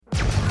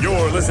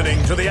You're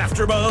listening to the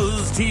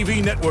AfterBuzz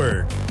TV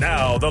Network,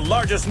 now the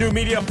largest new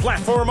media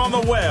platform on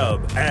the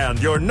web, and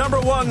your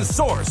number one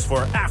source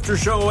for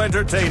after-show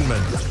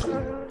entertainment.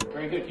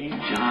 Very good, Keith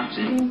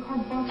Johnson.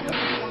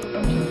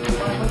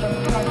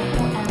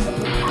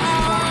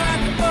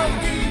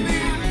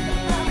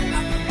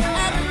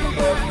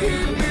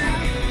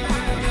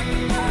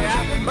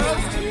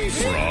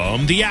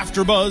 From the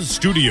AfterBuzz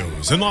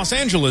Studios in Los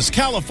Angeles,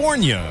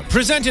 California,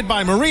 presented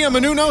by Maria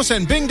Menounos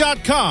and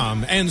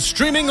Bing.com, and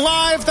streaming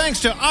live thanks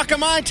to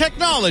Akamai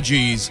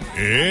Technologies,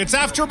 it's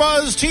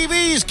AfterBuzz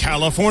TV's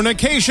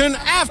Californication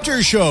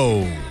After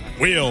Show.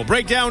 We'll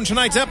break down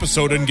tonight's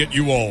episode and get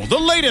you all the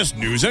latest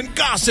news and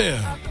gossip.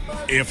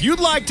 If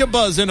you'd like to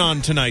buzz in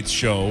on tonight's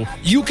show,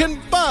 you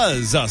can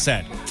buzz us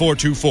at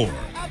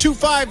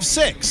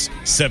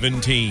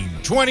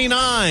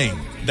 424-256-1729.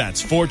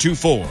 That's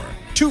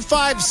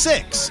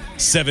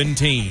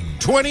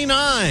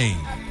 424-256-1729.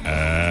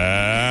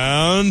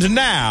 And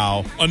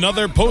now,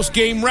 another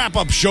post-game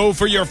wrap-up show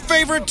for your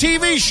favorite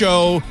TV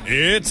show.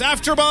 It's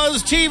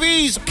AfterBuzz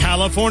TV's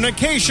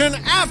Californication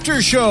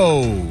After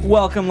Show.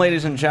 Welcome,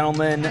 ladies and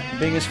gentlemen.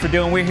 Biggest for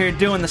doing. We're here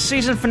doing the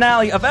season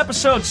finale of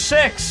episode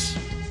 6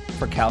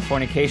 for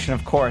Californication,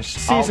 of course.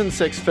 Season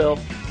 6, Phil.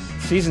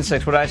 Season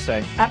 6, what'd I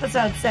say?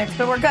 Episode 6,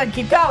 but we're good.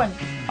 Keep going.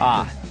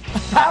 Power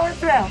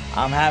through.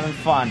 I'm having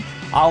fun.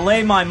 I'll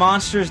lay my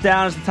monsters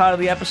down as the title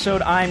of the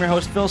episode. I am your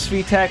host, Phil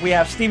Svitek. We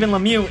have Stephen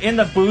Lemieux in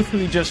the booth, who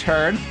you just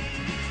heard.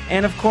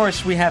 And, of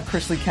course, we have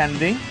Chrisley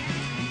Kennedy.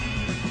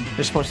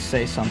 You're supposed to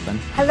say something.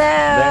 Hello.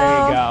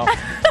 There you go.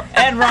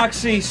 And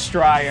Roxy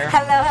Stryer.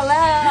 Hello,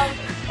 hello.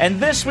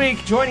 And this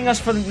week, joining us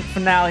for the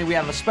finale, we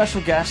have a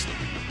special guest.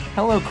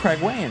 Hello, Craig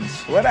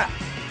Wayans. What up?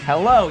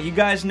 Hello. You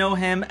guys know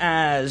him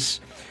as...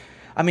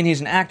 I mean,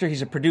 he's an actor,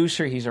 he's a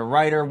producer, he's a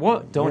writer.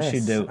 What don't you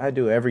do? I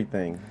do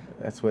everything.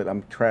 That's what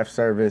I'm. Craft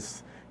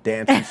service,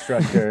 dance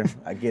instructor.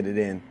 I get it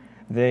in.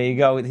 There you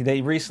go.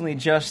 They recently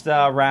just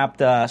wrapped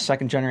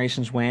Second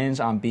Generation's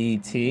Wayans on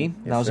BET.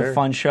 That was a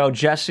fun show.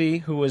 Jessie,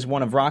 who is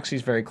one of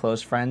Roxy's very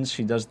close friends,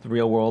 she does The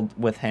Real World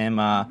with him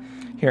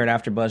here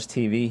at AfterBuzz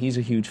TV. He's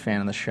a huge fan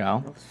of the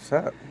show. What's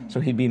up? So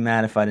he'd be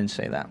mad if I didn't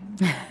say that.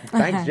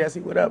 Thanks, Jessie.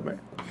 What up, man?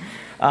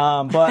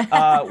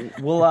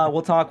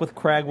 We'll talk with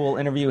Craig. We'll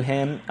interview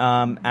him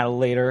at a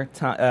later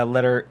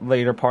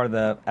part of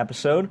the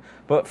episode.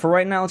 But for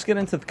right now, let's get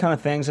into the kind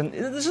of things. And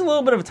this is a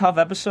little bit of a tough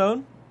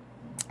episode.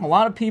 A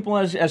lot of people,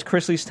 as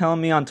Chrisley's telling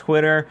me on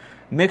Twitter,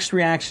 mixed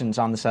reactions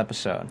on this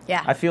episode.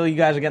 Yeah. I feel you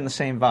guys are getting the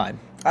same vibe.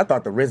 I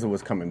thought the RZA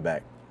was coming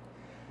back.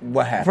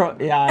 What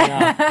happened? Yeah, I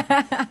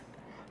know.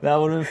 That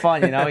would have been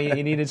fun. You know,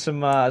 you needed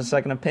some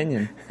second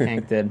opinion.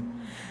 Hank did.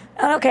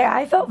 Okay,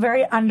 I felt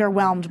very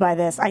underwhelmed by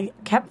this. I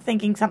kept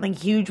thinking something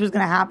huge was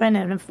going to happen,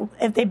 and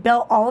if they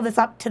built all of this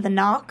up to the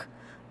knock,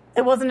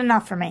 it wasn't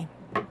enough for me.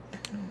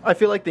 I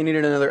feel like they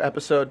needed another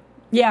episode.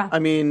 Yeah. I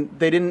mean,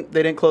 they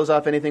didn't close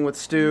off anything with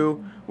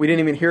Stu. We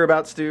didn't even hear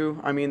about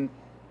Stu. I mean,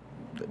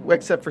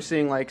 except for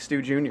seeing like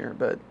Stu Jr.,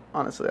 but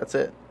honestly, that's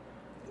it.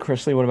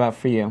 Chrisley, what about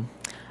for you?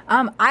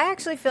 I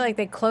actually feel like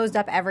they closed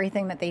up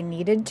everything that they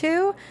needed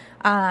to.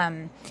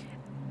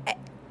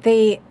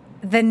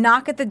 The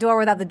knock at the door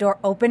without the door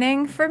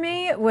opening for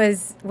me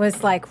was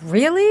like,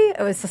 really? It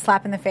was a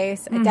slap in the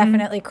face. I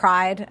definitely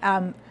cried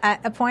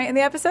at a point in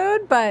the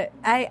episode, but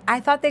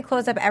I thought they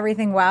closed up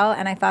everything well,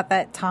 and I thought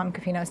that Tom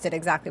Kapinos did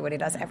exactly what he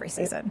does every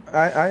season.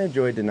 I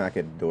enjoyed the knock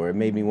at the door. It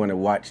made me want to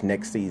watch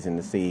next season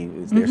to see,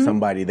 is there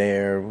somebody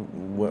there?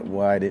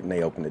 Why didn't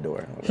they open the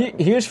door?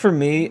 Here's for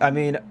me, I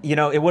mean, you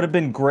know, it would have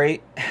been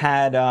great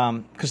had,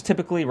 because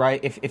typically,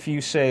 right, if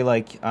you say,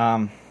 like,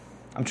 I'm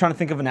trying to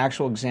think of an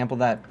actual example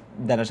that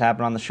has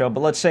happened on the show,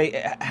 but let's say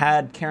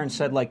had Karen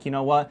said, like, you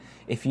know what,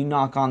 if you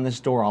knock on this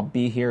door, I'll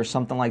be here, or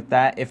something like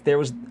that. If there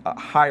was a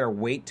higher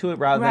weight to it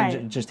rather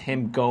than just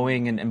him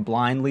going and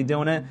blindly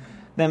doing it,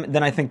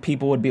 then I think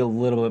people would be a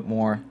little bit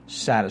more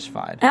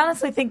satisfied. I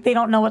honestly think they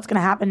don't know what's going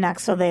to happen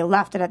next, so they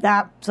left it at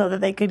that so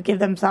that they could give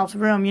themselves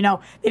room. You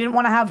know, they didn't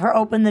want to have her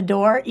open the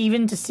door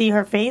even to see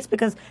her face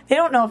because they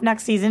don't know if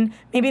next season,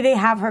 maybe they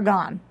have her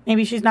gone.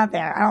 Maybe she's not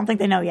there. I don't think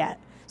they know yet.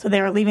 So they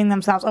were leaving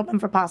themselves open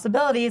for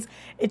possibilities.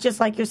 It's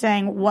just like you're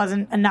saying,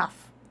 wasn't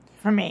enough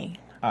for me.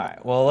 All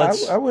right, well,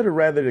 let's... I would have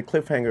rather the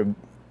cliffhanger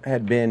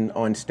had been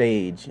on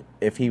stage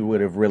if he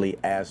would have really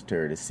asked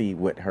her to see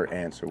what her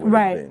answer would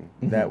have been.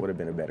 That would have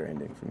been a better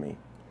ending for me.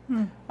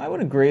 I would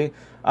agree.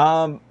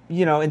 You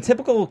know, in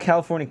typical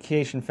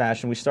Californication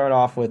fashion, we start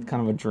off with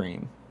kind of a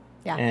dream.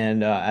 Yeah.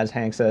 And as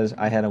Hank says,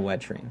 I had a wet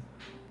dream.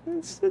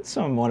 It's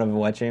somewhat of a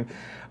wet dream.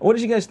 What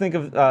did you guys think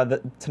of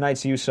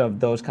tonight's use of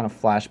those kind of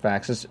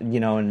flashbacks? As, you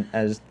know, and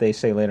as they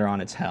say later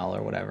on, it's hell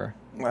or whatever.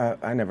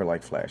 I never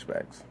liked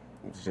flashbacks.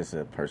 It's just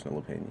a personal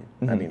opinion.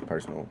 I mean,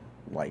 personal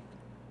like.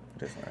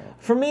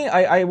 For me,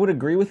 I would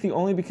agree with you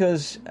only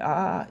because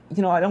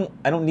you know, I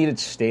don't need it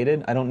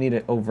stated. I don't need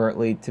it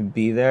overtly to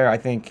be there. I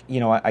think,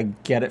 you know, I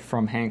get it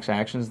from Hank's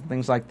actions and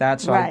things like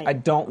that. So I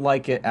don't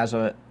like it as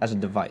a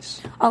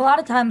device. A lot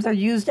of times they're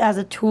used as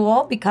a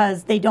tool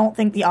because they don't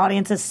think the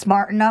audience is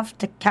smart enough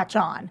to catch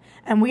on,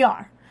 and we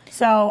are.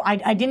 So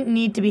I didn't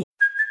need to be.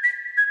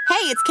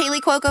 it's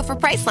Kaylee Cuoco for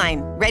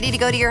Priceline. Ready to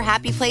go to your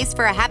happy place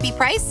for a happy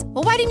price?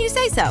 Well, why didn't you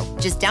say so?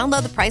 Just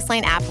download the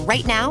Priceline app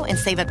right now and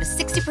save up to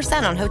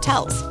 60% on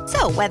hotels.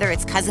 So whether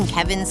it's Cousin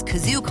Kevin's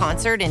Kazoo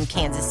Concert in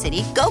Kansas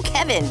City, go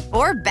Kevin,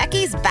 or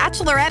Becky's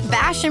Bachelorette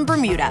Bash in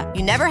Bermuda,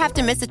 you never have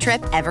to miss a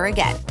trip ever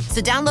again.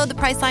 So download the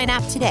Priceline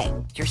app today.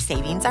 Your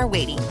savings are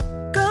waiting.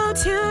 Go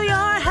to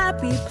your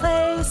happy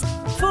place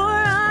for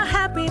a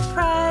happy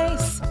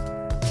price.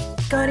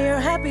 Go to your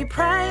happy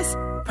price,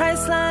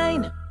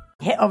 Priceline.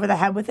 Hit over the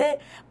head with it,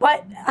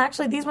 but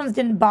actually these ones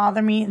didn't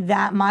bother me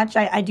that much.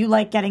 I do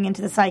like getting into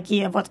the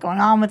psyche of what's going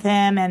on with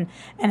him and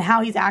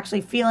how he's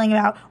actually feeling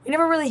about. We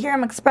never really hear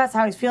him express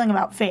how he's feeling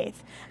about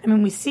Faith. I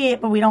mean, we see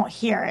it, but we don't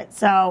hear it.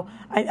 So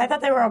I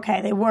thought they were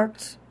okay. They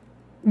worked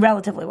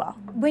relatively well.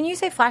 When you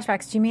say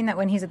flashbacks, do you mean that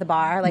when he's at the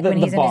bar, like when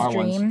he's in his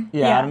dream?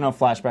 Yeah, I don't know if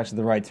flashbacks are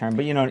the right term,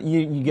 but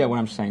you get what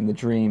I'm saying, the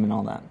dream and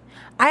all that.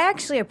 I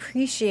actually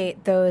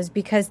appreciate those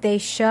because they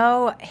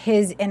show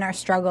his inner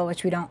struggle,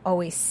 which we don't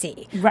always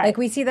see. Right. Like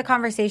we see the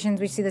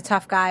conversations, we see the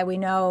tough guy, we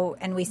know,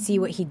 and we see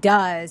what he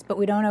does, but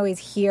we don't always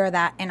hear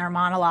that inner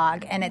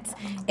monologue. And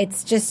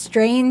it's just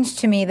strange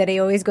to me that he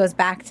always goes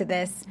back to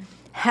this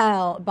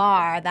hell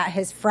bar that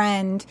his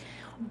friend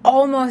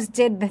almost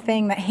did the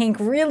thing that Hank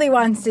really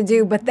wants to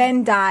do, but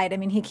then died. I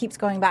mean, he keeps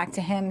going back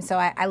to him, so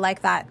I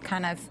like that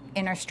kind of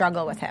inner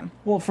struggle with him.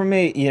 Well, for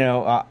me,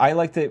 I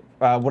liked it,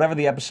 whatever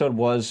the episode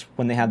was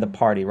when they had the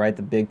party, right,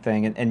 the big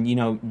thing.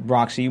 And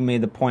Roxy, you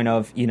made the point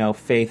of,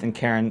 Faith and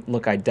Karen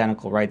look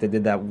identical, right? They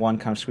did that one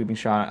kind of sweeping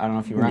shot. I don't know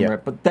if you remember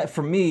it. But that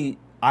for me,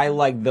 I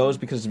like those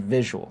because it's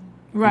visual.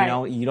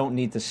 Right. You don't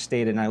need to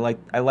state it, and I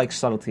like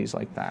subtleties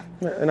like that.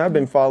 And I've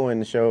been following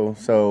the show,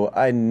 so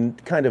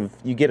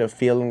you get a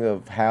feeling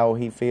of how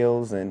he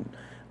feels and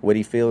what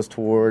he feels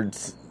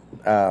towards,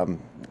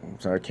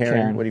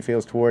 Karen, what he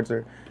feels towards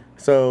her.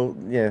 So,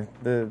 yeah,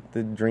 the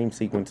dream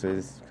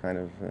sequences kind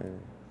of...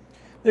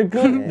 They're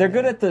good. Yeah. They're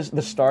good at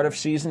the start of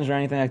seasons or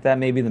anything like that,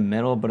 maybe the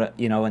middle, but,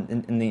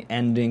 in the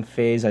ending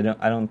phase, I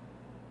don't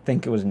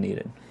think it was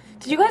needed.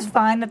 Did you guys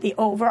find that the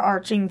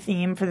overarching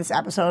theme for this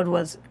episode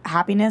was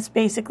happiness,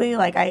 basically?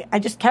 Like, I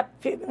just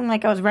kept feeling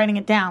like I was writing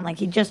it down. Like,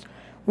 he just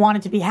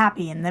wanted to be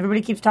happy, and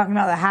everybody keeps talking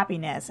about the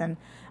happiness. And,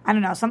 I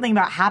don't know, something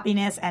about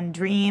happiness and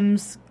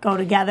dreams go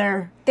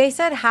together. They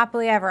said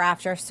happily ever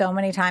after so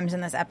many times in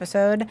this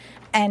episode,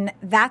 and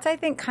that's, I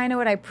think, kind of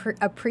what I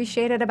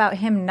appreciated about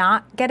him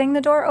not getting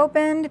the door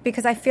opened,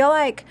 because I feel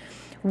like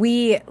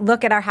we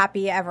look at our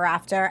happy ever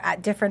after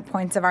at different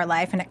points of our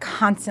life, and it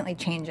constantly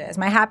changes.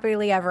 My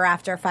happily ever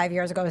after 5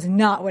 years ago is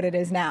not what it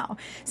is now.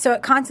 So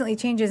it constantly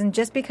changes, and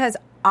just because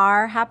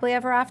our happily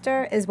ever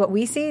after is what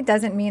we see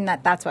doesn't mean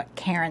that that's what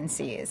Karen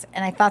sees.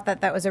 And I thought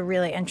that was a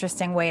really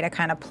interesting way to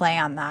kind of play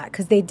on that,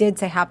 because they did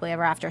say happily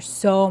ever after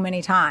so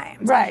many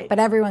times. Right. But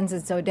everyone's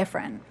is so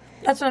different.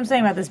 That's what I'm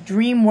saying about this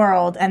dream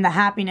world and the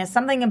happiness.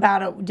 Something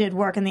about it did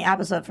work in the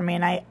episode for me,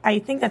 and I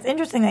think that's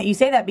interesting that you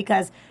say that,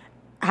 because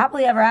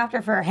happily ever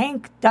after for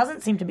Hank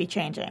doesn't seem to be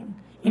changing.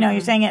 You're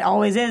saying it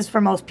always is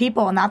for most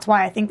people, and that's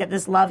why I think that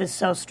this love is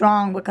so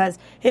strong, because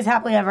his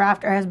happily ever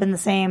after has been the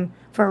same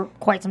for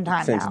quite some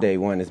time Since now. day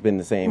one, it's been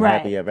the same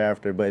happy ever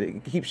after, but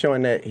it keeps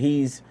showing that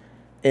he's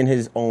in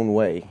his own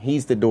way.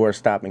 He's the door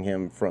stopping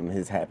him from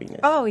his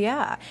happiness. Oh,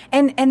 yeah.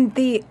 And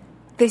the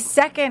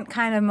second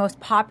kind of most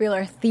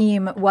popular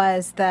theme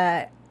was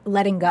the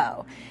letting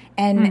go.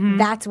 And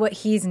that's what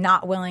he's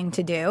not willing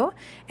to do.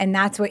 And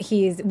that's what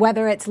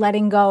whether it's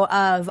letting go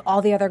of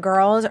all the other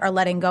girls or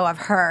letting go of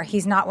her,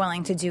 he's not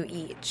willing to do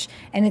each.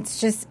 And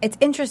it's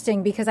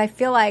interesting, because I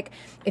feel like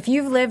if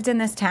you've lived in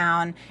this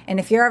town and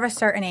if you're of a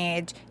certain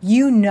age,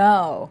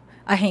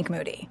 a Hank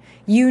Moody.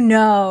 You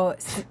know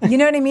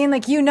what I mean?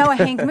 Like, a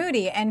Hank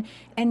Moody. And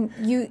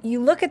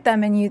you look at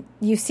them and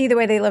you see the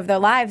way they live their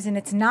lives, and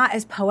it's not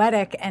as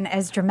poetic and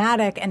as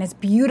dramatic and as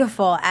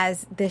beautiful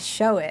as this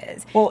show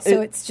is. Well,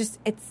 so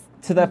it's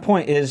to that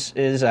point,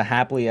 is a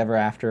happily ever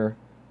after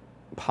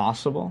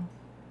possible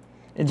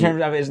in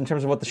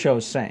terms of what the show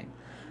is saying?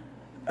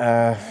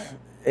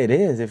 It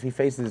is, if he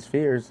faces his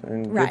fears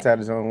and gets out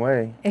his own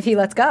way. If he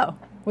lets go,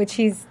 which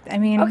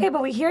Okay,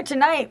 but we hear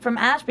tonight from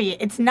Ashby,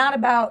 it's not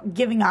about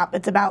giving up,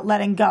 it's about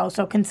letting go.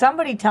 So can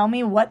somebody tell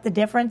me what the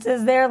difference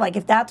is there? Like,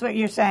 if that's what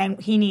you're saying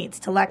he needs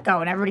to let go,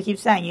 and everybody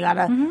keeps saying you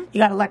gotta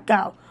let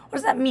go. What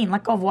does that mean?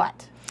 Let go of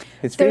what?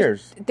 His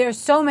fears. There's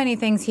so many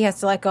things he has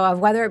to let go of,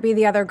 whether it be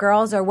the other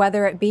girls or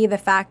whether it be the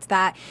fact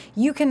that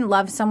you can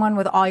love someone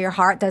with all your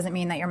heart doesn't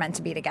mean that you're meant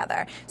to be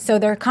together. So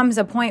there comes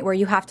a point where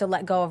you have to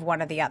let go of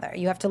one or the other.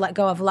 You have to let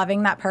go of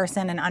loving that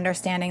person and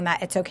understanding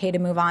that it's okay to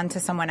move on to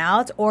someone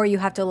else, or you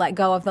have to let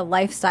go of the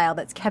lifestyle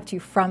that's kept you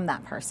from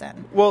that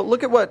person. Well,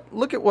 look at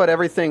what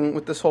everything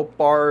with this whole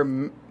bar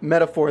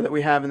metaphor that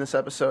we have in this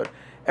episode.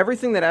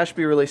 Everything that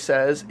Ashby really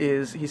says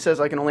is, he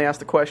says, I can only ask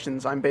the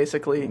questions.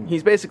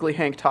 He's basically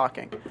Hank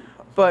talking.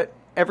 But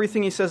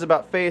everything he says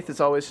about Faith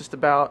is always just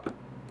about,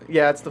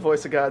 it's the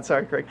voice of God.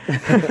 Sorry, Craig.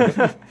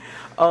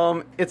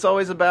 It's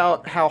always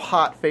about how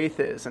hot Faith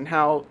is and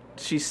how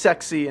she's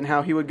sexy and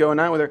how he would go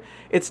out with her.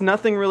 It's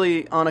nothing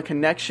really on a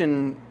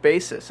connection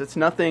basis. It's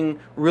nothing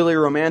really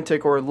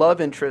romantic or love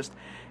interest.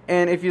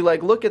 And if you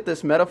look at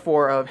this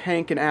metaphor of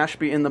Hank and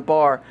Ashby in the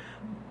bar,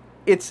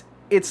 it's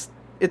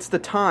the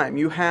time.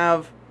 You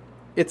have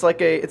it's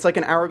like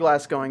an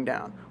hourglass going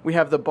down. We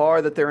have the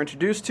bar that they're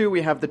introduced to.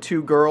 We have the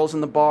two girls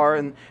in the bar,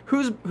 and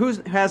who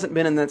hasn't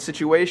been in that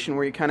situation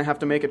where you kind of have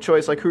to make a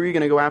choice, like who are you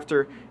going to go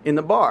after in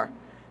the bar?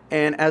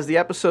 And as the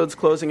episode's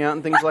closing out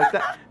and things like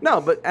that. No,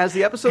 but as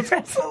the episode's...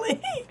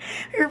 Chrysalie,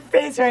 your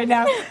face right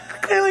now.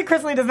 Clearly,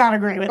 Chrysalie does not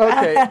agree with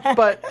that. Okay,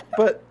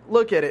 but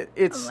look at it.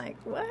 It's I'm like,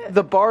 what?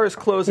 The bar is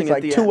closing It's at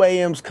like the 2 end.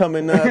 a.m.'s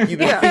coming up. You've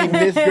been feeding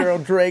this girl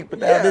Drake, but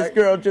now this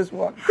girl just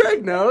walked.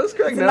 Craig knows. It's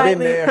a Been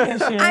nightly there.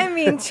 issue. I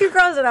mean, 2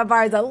 girls in a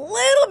bar is a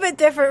little bit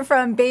different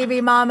from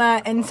baby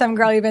mama and some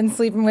girl you've been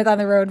sleeping with on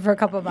the road for a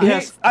couple of months.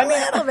 Yes, I mean,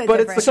 a little bit But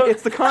different.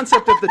 it's the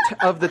concept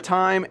of the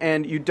time,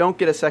 and you don't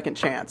get a second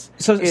chance.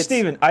 So, It's-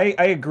 Steven, I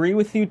agree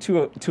with you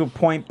to a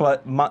point,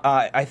 but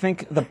I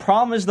think the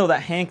problem is, though,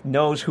 that Hank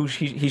knows who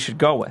he should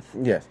go with.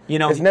 Yes. You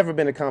know, it's never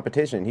been a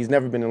competition. He's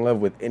never been in love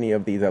with any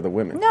of these other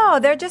women. No,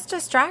 they're just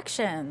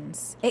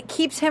distractions. It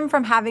keeps him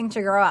from having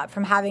to grow up,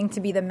 from having to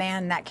be the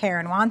man that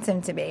Karen wants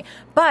him to be.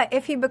 But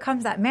if he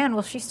becomes that man,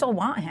 will she still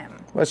want him?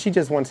 Well, she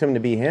just wants him to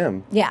be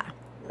him. Yeah.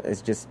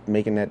 It's just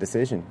making that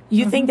decision.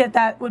 You think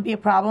that would be a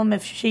problem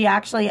if she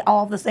actually,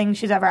 all the things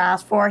she's ever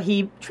asked for,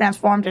 he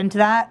transformed into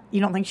that?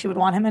 You don't think she would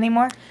want him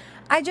anymore?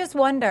 I just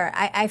wonder.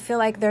 I feel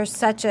like there's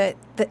such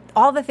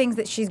all the things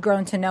that she's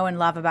grown to know and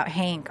love about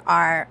Hank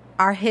are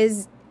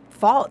his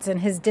faults and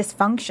his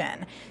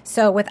dysfunction.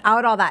 So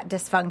without all that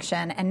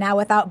dysfunction, and now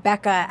without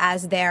Becca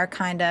as their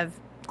kind of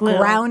Glue.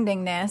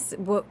 groundingness,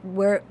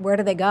 where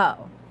do they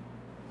go?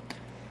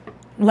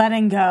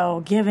 Letting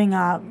go, giving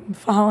up,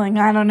 falling.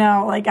 I don't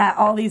know. Like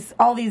all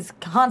these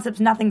concepts,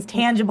 nothing's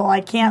tangible. I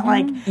can't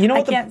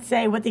I can't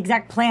say what the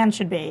exact plan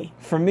should be.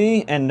 for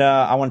me, and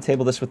I want to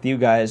table this with you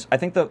guys, I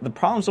think the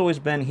problem's always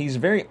been he's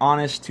very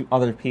honest to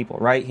other people,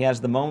 right? He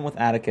has the moment with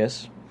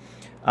Atticus,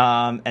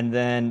 and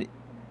then,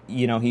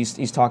 you know,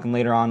 he's talking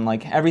later on,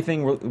 like,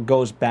 everything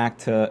goes back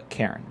to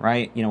Karen,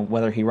 right? You know,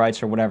 whether he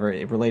writes or whatever,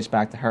 it relates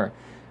back to her.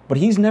 But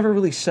he's never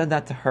really said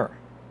that to her.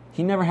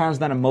 He never has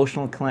that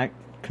emotional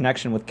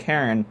connection with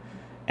Karen,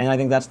 and I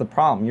think that's the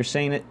problem. You're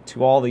saying it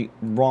to all the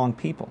wrong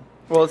people.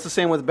 Well, it's the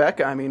same with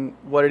Becca. I mean,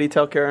 what did he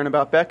tell Karen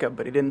about Becca?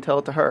 But he didn't tell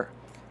it to her.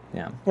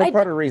 Yeah. Well,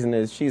 part of the reason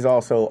is she's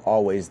also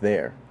always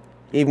there.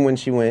 Even when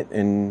she went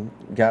and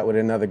got with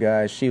another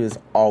guy, she was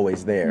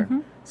always there. Mm-hmm.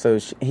 So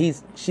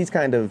she's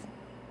kind of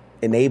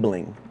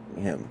enabling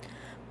him.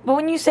 But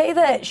when you say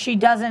that she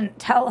doesn't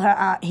tell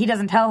her, he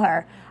doesn't tell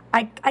her,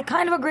 I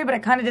kind of agree, but I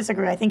kind of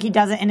disagree. I think he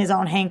does it in his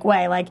own Hank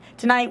way. Like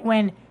tonight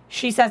when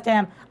she says to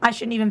him, I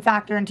shouldn't even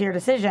factor into your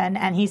decision,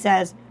 and he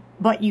says,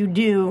 but you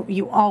do,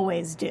 you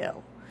always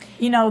do.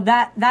 You know,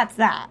 that's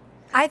that.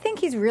 I think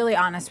he's really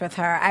honest with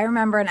her. I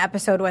remember an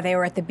episode where they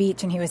were at the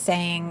beach and he was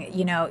saying,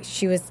 you know,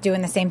 she was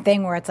doing the same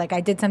thing where it's like,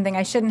 I did something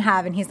I shouldn't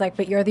have. And he's like,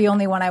 but you're the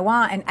only one I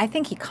want. And I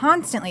think he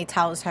constantly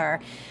tells her,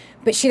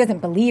 but she doesn't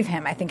believe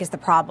him, I think is the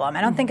problem.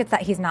 I don't think it's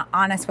that he's not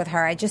honest with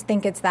her. I just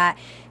think it's that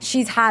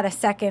she's had a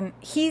second,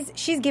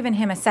 she's given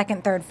him a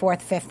second, third,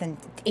 fourth, fifth, and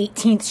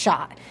 18th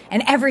shot.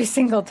 And every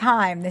single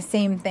time the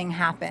same thing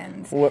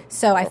happens.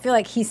 So I feel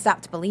like he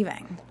stopped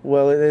believing.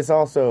 Well, it's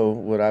also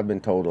what I've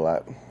been told a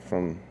lot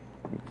from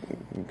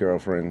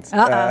girlfriends.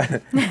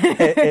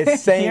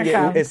 It's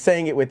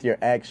saying it with your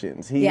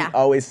actions. He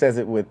always says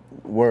it with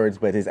words,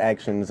 but his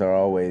actions are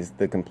always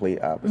the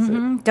complete opposite.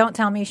 Mm-hmm. Don't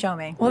tell me, show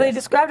me. Well, they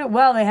described it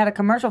well. They had a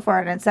commercial for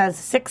it, and it says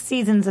 6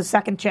 seasons of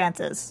second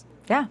chances.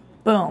 Yeah.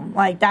 Boom.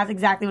 Like, that's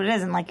exactly what it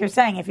is. And like you're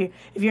saying,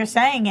 if you're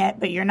saying it,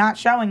 but you're not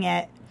showing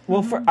it.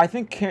 Well, I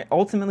think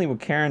ultimately what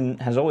Karen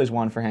has always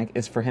wanted for Hank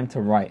is for him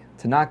to write,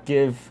 to not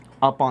give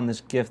up on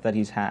this gift that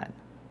he's had.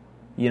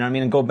 You know what I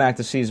mean? And go back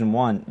to season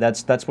 1.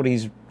 That's what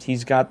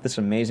he's got this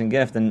amazing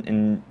gift,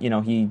 and you know,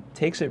 he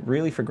takes it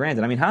really for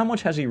granted. I mean, how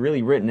much has he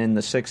really written in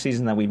the 6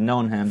 seasons that we've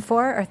known him?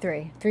 4 or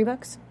 3? 3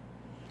 books?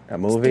 A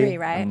movie? It's 3,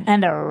 right?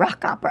 And a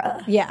rock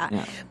opera.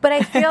 Yeah. But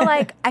I feel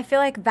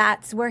like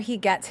that's where he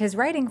gets his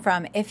writing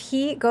from. If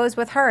he goes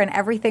with her and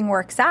everything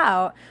works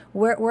out,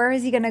 where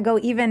is he going to go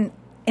even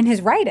in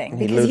his writing?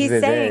 Because he's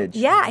saying,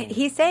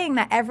 he's saying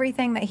that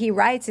everything that he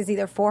writes is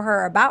either for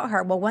her or about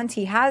her. Well, once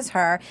he has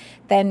her,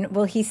 then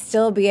will he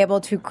still be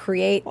able to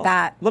create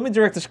that? Let me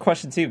direct this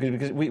question to you,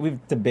 because we've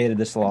debated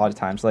this a lot of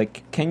times.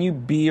 Like, can you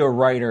be a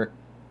writer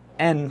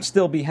and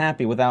still be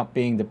happy without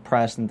being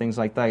depressed and things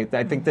like that?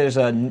 I think there's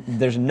a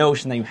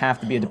notion that you have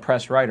to be a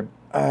depressed writer.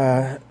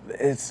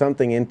 It's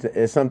something in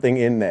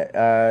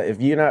that.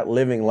 If you're not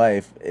living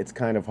life, it's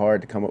kind of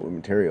hard to come up with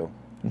material.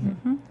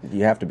 Mm-hmm.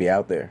 You have to be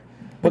out there.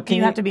 But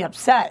you have to be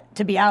upset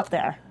to be out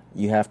there.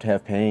 You have to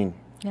have pain.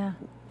 Yeah.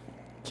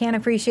 Can't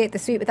appreciate the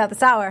sweet without the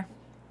sour.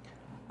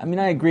 I mean,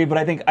 I agree, but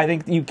I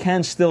think you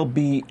can still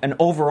be an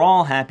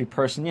overall happy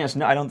person. Yes,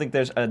 no, I don't think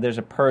there's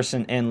a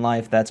person in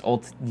life that's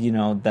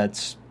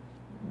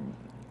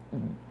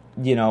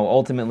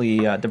ultimately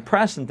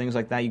depressed and things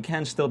like that, you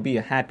can still be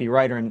a happy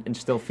writer and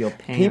still feel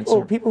pain.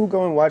 People who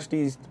go and watch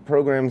these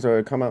programs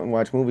or come out and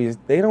watch movies,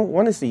 they don't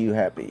want to see you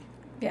happy.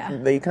 Yeah.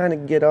 They kind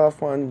of get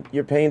off on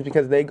your pains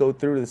because they go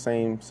through the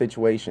same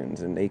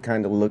situations, and they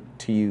kind of look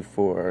to you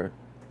for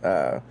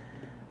a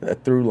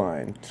through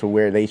line to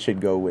where they should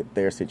go with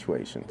their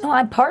situations. No,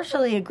 I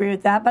partially agree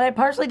with that, but I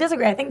partially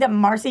disagree. I think that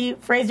Marcy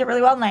phrased it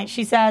really well tonight.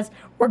 She says,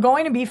 we're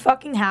going to be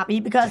fucking happy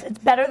because it's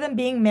better than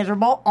being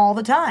miserable all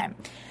the time.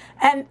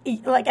 And,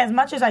 like, as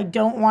much as I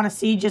don't want to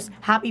see just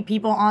happy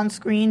people on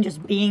screen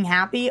just being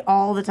happy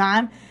all the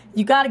time,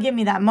 you got to give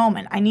me that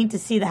moment. I need to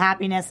see the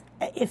happiness.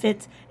 If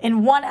it's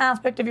in one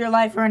aspect of your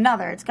life or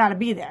another, it's got to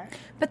be there.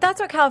 But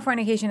that's what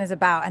Californication is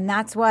about, and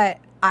that's what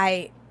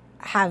I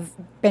have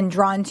been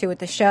drawn to with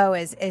the show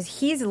is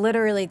he's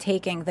literally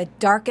taking the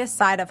darkest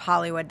side of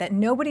Hollywood that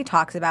nobody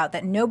talks about,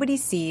 that nobody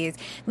sees.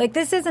 Like,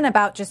 this isn't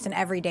about just an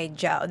everyday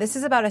Joe. This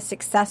is about a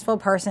successful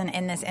person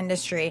in this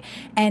industry.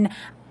 And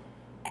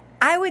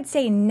I would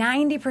say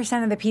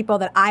 90% of the people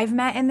that I've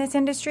met in this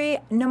industry,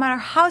 no matter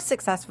how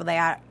successful they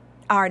are,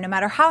 no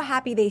matter how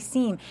happy they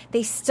seem,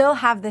 they still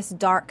have this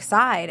dark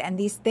side and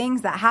these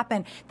things that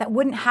happen that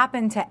wouldn't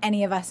happen to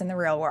any of us in the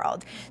real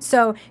world.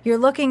 So you're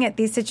looking at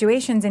these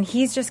situations and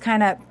he's just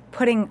kind of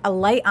putting a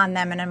light on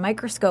them and a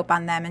microscope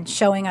on them and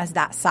showing us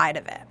that side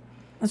of it.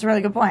 That's a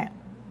really good point.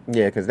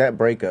 Yeah, because that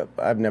breakup,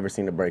 I've never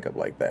seen a breakup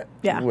like that.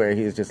 Yeah. Where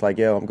he's just like,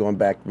 yo, I'm going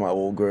back to my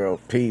old girl,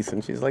 peace.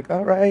 And she's like,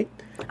 all right.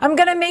 I'm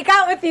going to make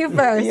out with you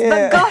first,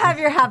 but go have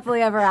your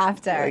happily ever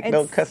after. Like,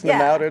 no cussing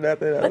them out or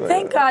nothing. But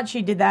thank God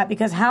she did that,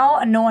 because how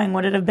annoying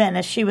would it have been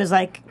if she was,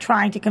 like,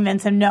 trying to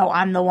convince him, no,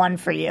 I'm the one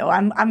for you.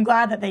 I'm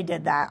glad that they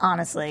did that,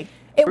 honestly.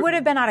 It would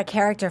have been out of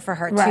character for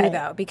her, too,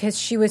 though, because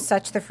she was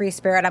such the free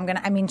spirit.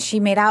 She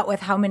made out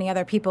with how many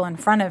other people in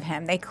front of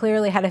him. They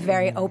clearly had a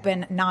very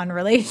open,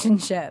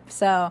 non-relationship.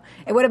 So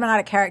it would have been out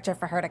of character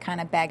for her to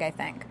kind of beg, I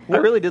think. I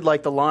really did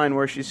like the line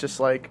where she's just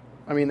like,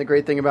 the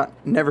great thing about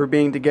never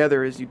being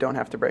together is you don't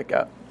have to break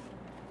up.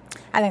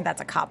 I think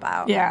that's a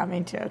cop-out. Yeah,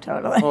 me too,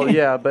 totally. Well,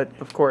 yeah, but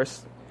of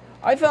course.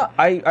 I thought,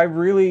 I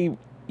really,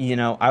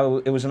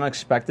 it was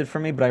unexpected for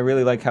me, but I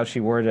really like how she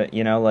worded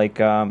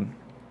it,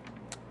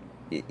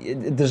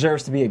 it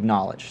deserves to be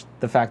acknowledged,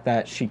 the fact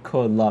that she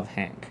could love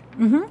Hank.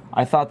 Mm-hmm.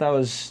 I thought that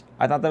was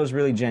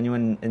really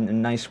genuine and a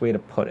nice way to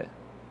put it.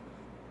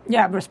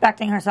 Yeah,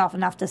 respecting herself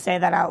enough to say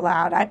that out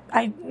loud.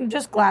 I'm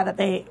just glad that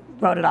they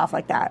wrote it off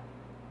like that.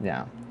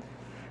 Yeah.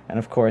 And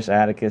of course,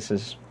 Atticus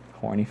is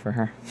horny for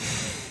her.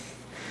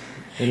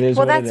 It is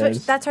well, what it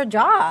is. that's her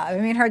job. I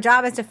mean, her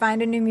job is to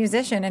find a new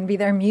musician and be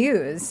their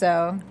muse,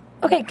 so...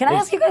 Okay, can I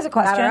ask you guys a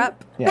question?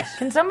 Up. Yes.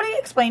 Can somebody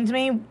explain to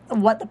me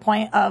what the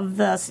point of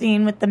the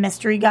scene with the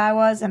mystery guy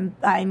was? And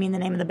I mean the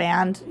name of the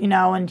band,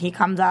 and he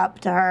comes up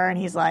to her and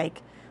he's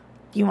like,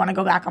 do you want to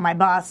go back on my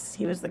bus?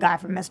 He was the guy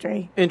from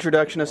Mystery.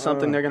 Introduction to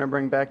something they're going to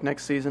bring back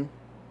next season.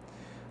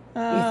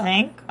 You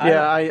think?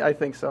 Yeah, I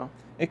think so.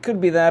 It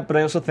could be that, but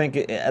I also think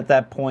at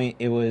that point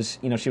it was,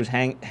 she was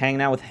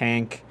hanging out with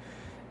Hank,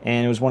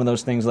 and it was one of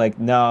those things like,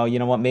 no, you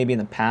know what, maybe in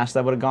the past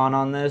I would have gone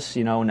on this,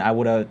 and I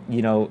would have,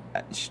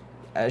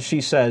 as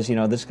she says,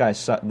 this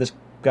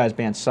guy's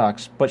band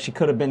sucks, but she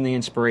could have been the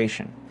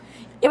inspiration.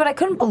 Yeah, but I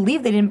couldn't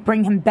believe they didn't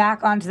bring him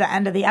back onto the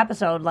end of the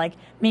episode, like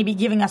maybe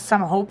giving us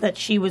some hope that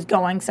she was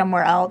going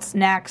somewhere else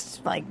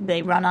next, like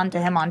they run onto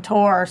him on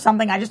tour or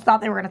something. I just thought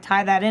they were going to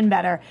tie that in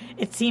better.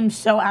 It seemed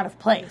so out of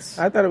place.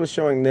 I thought it was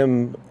showing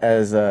them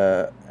as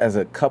a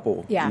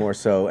couple more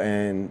so,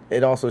 and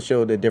it also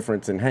showed a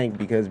difference in Hank,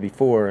 because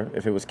before,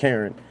 if it was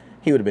Karen,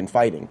 he would have been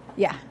fighting.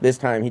 Yeah. This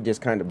time, he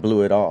just kind of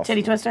blew it off.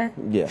 Titty twister?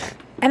 Yeah.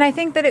 And I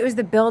think that it was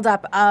the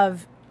buildup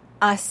of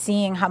us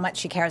seeing how much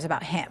she cares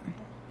about him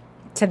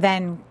to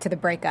the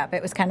breakup.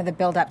 It was kind of the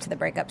buildup to the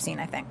breakup scene,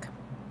 I think.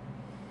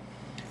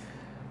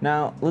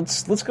 Now,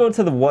 let's go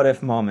to the what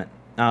if moment.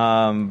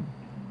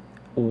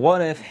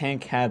 What if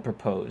Hank had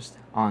proposed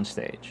on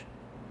stage?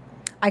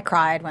 I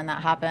cried when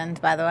that happened,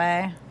 by the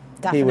way.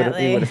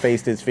 Definitely. He would have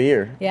faced his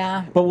fear.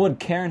 Yeah. But would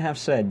Karen have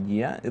said,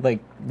 yeah? Like,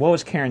 what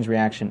was Karen's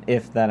reaction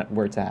if that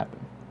were to happen?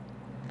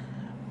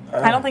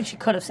 I don't think she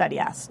could have said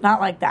yes.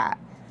 Not like that.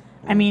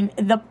 I mean,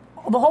 the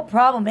whole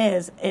problem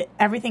is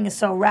everything is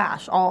so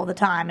rash all the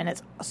time, and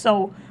it's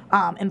so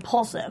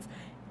impulsive.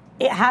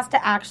 It has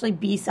to actually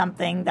be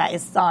something that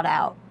is thought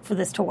out for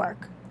this to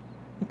work.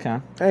 Okay.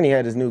 And he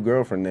had his new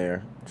girlfriend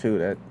there, too.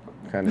 That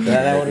kind of...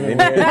 that would have been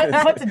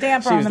That puts a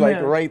damper she on was the like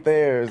mood. right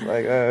there. It's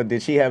like,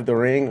 did she have the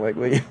ring? Like,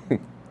 what?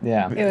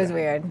 Yeah. It was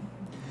weird.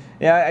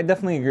 Yeah, I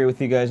definitely agree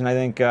with you guys, and I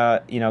think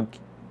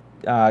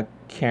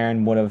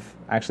Karen would have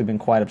actually been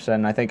quite upset,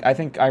 and I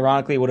think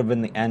ironically it would have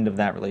been the end of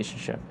that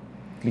relationship,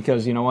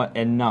 because you know what,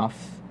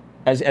 enough.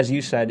 As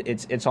you said,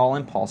 it's all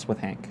impulse with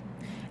Hank.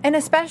 And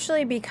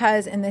especially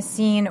because in the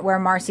scene where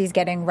Marcy's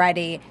getting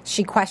ready,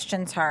 she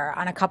questions her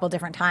on a couple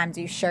different times.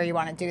 Are you sure you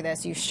want to do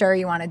this? Are you sure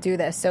you want to do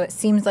this? So it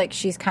seems like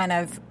she's kind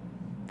of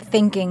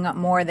thinking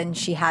more than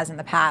she has in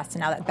the past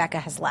now that Becca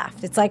has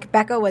left. It's like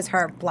Becca was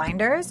her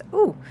blinders.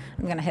 Ooh,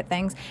 I'm going to hit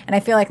things. And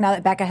I feel like now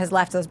that Becca has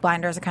left, those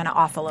blinders are kind of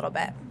off a little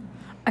bit.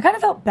 I kind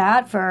of felt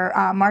bad for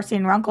Marcy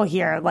and Runkle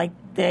here. Like,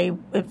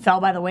 it fell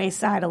by the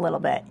wayside a little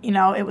bit. You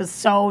know, it was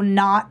so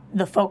not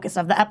the focus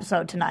of the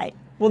episode tonight.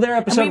 Well, their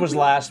episode was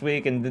last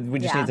week, and we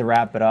just need to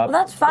wrap it up. Well,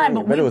 that's fine,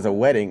 but it was a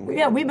wedding.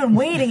 Yeah, we've been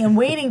waiting and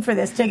waiting for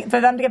this,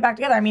 for them to get back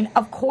together. I mean,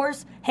 of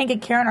course, Hank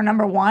and Karen are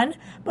number one,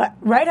 but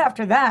right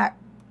after that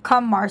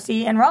come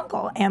Marcy and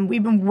Runkle, and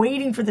we've been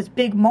waiting for this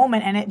big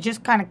moment, and it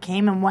just kind of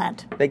came and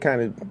went. They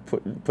kind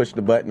of pushed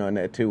the button on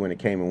that, too, when it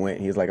came and went.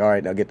 He's like, all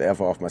right, now get the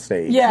F off my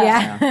stage.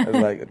 Yeah. I was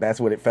like, that's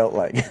what it felt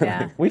like.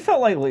 Yeah. We felt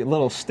like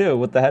little Stu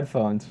with the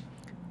headphones.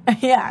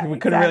 Yeah, we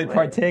couldn't really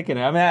partake in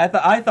it. I mean,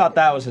 I thought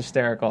that was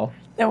hysterical.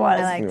 It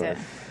was. I liked it.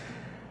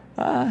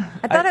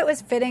 I thought it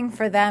was fitting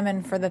for them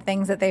and for the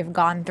things that they've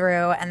gone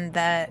through and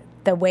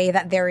the way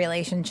that their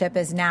relationship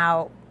is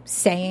now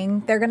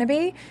saying they're going to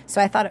be.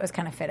 So I thought it was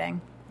kind of fitting.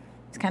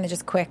 It's kind of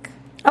just quick.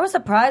 I was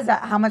surprised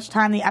at how much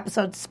time the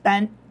episode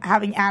spent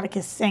having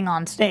Atticus sing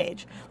on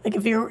stage. Like,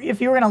 if you were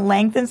going to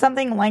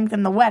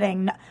lengthen the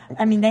wedding.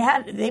 I mean,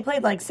 they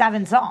played like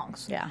 7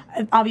 songs. Yeah.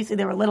 Obviously,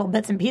 there were little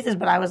bits and pieces,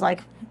 but I was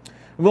like,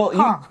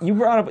 well, you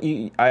brought up.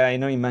 I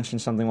know you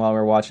mentioned something while we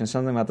were watching,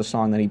 something about the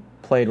song that he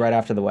played right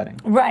after the wedding.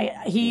 Right.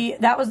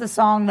 That was the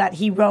song that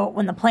he wrote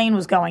when the plane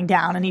was going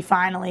down, and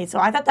so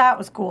I thought that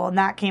was cool, and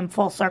that came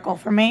full circle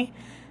for me.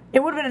 It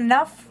would have been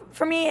enough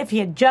for me if he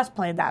had just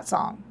played that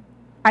song.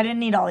 I didn't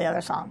need all the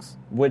other songs.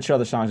 Which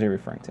other songs are you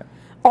referring to?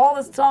 All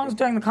the songs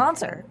during the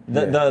concert.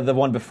 The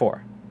one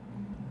before.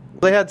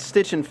 They had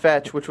Stitch and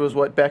Fetch, which was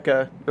what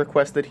Becca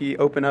requested he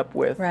open up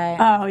with. Right.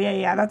 Oh,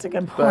 yeah, that's a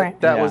good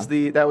point. But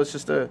that was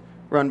just a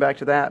run back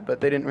to that, but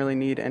they didn't really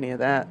need any of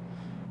that.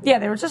 Yeah,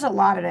 there was just a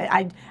lot of it.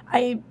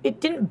 It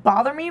didn't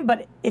bother me,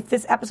 but if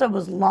this episode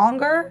was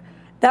longer,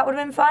 that would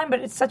have been fine, but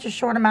it's such a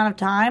short amount of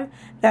time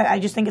that I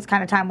just think it's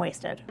kind of time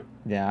wasted.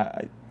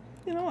 Yeah,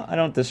 I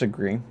don't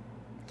disagree.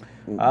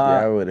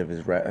 I would have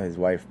his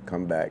wife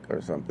come back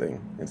or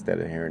something instead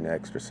of hearing the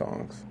extra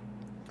songs.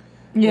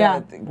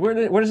 Yeah. Where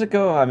does it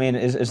go? I mean,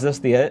 is this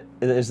it?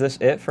 Is this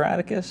it for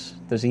Atticus?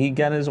 Does he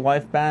get his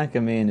wife back? I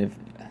mean, if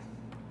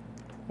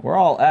we're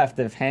all effed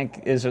if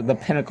Hank is the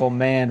pinnacle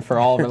man for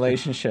all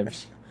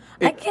relationships.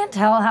 I can't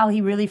tell how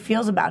he really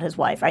feels about his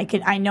wife.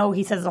 I know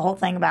he says the whole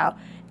thing about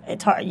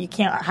it's hard. You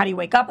can't. How do you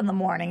wake up in the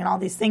morning and all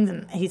these things?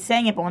 And he's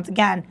saying it, but once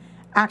again,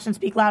 actions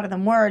speak louder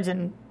than words.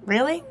 And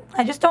really,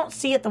 I just don't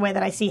see it the way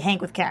that I see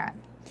Hank with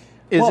Karen.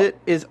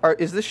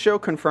 Is this show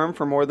confirmed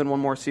for more than one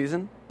more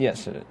season?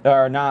 Yes,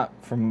 or not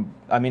from.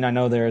 I mean, I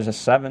know there is a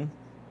 7.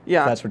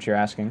 Yeah, if that's what you're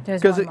asking.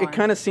 Because it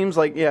kind of seems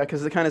like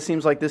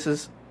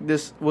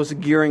this was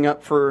gearing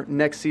up for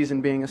next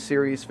season being a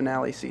series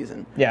finale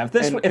season. Yeah, if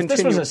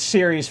this was a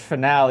series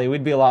finale,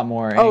 we'd be a lot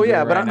more. Oh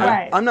yeah, but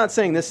I'm not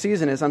saying this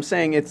season is. I'm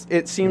saying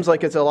it seems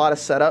like it's a lot of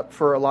setup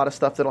for a lot of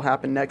stuff that'll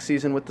happen next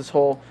season with this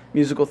whole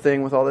musical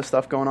thing with all this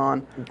stuff going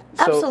on.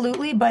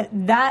 Absolutely, but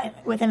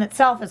that within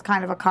itself is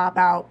kind of a cop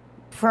out.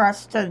 For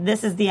us to,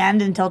 this is the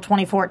end until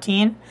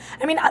 2014.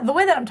 I mean, the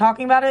way that I'm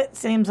talking about it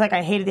seems like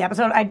I hated the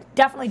episode. I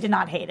definitely did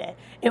not hate it.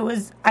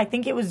 I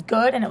think it was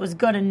good, and it was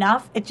good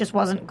enough. It just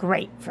wasn't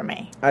great for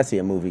me. I see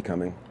a movie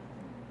coming.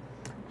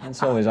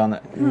 It's always on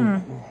that.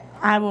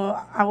 I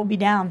will be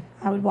down.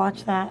 I would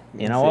watch that.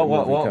 You know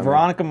what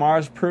Veronica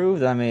Mars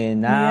proved? I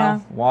mean,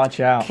 now, watch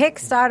out.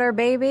 Kickstarter,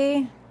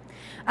 baby.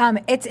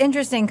 It's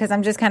interesting because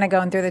I'm just kind of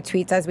going through the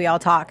tweets as we all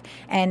talk,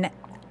 and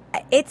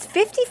it's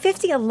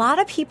 50-50. A lot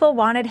of people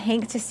wanted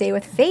Hank to stay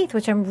with Faith,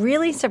 which I'm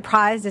really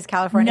surprised as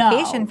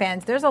Californication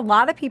fans. There's a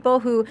lot of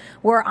people who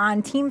were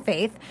on Team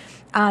Faith.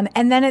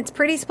 And then it's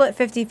pretty split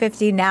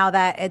 50-50 now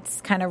that it's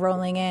kind of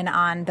rolling in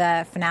on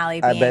the finale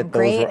being great. I bet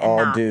those were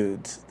all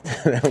dudes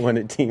that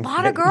wanted Team Faith. A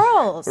lot of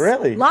girls.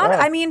 Really?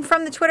 I mean,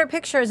 from the Twitter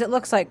pictures, it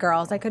looks like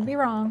girls. I could be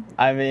wrong.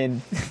 I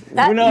mean,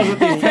 who knows what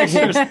these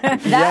pictures...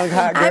 Young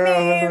hot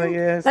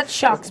girls. That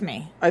shocks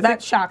me.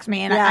 That shocks me.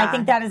 And I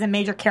think that is a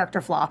major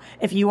character flaw.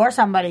 If you are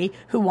somebody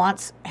who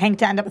wants Hank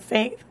to end up with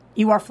Faith,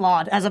 you are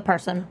flawed as a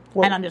person,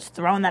 and I'm just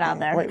throwing that out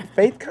there. Wait,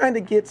 Faith kind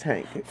of gets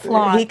Hank.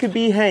 Flawed. He could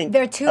be Hank.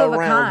 They're two of a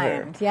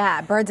kind. Her.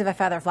 Yeah, birds of a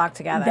feather flock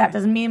together. That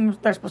doesn't mean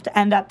they're supposed to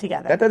end up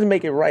together. That doesn't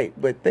make it right,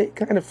 but they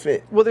kind of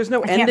fit. Well, there's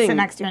no ending. I can't sit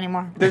next to you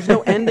anymore. There's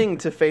no ending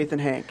to Faith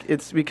and Hank.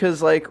 It's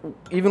because, like,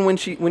 even when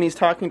he's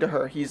talking to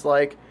her, he's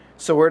like,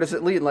 so where does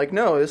it lead? Like,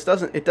 no, it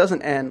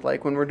doesn't end.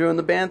 Like, when we're doing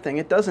the band thing,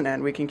 it doesn't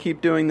end. We can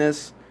keep doing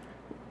this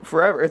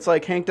forever. It's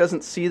like Hank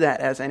doesn't see that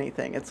as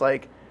anything. It's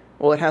like,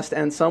 well, it has to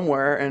end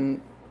somewhere,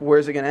 and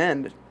where's it going to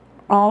end?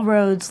 All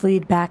roads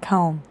lead back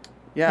home.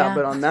 Yeah,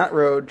 but on that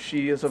road,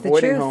 she is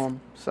avoiding home.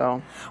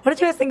 So, what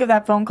did you guys think of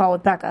that phone call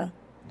with Becca?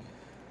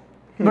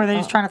 Were they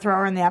just trying to throw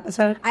her in the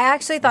episode? I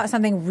actually thought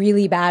something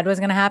really bad was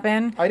going to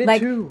happen. I did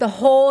too. The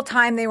whole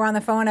time they were on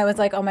the phone, I was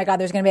like, "Oh my god,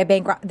 there's going to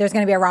be there's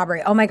going to be a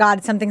robbery. Oh my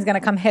god, something's going to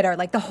come hit her."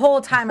 Like the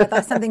whole time, I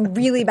thought something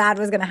really bad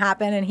was going to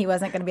happen, and he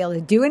wasn't going to be able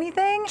to do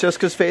anything. Just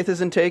because Faith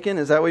isn't taken,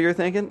 is that what you're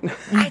thinking?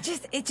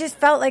 It just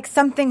felt like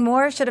something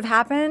more should have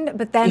happened.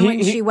 But then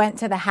when she went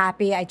to the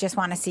happy, I just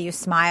want to see you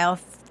smile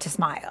to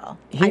smile.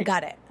 I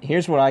got it.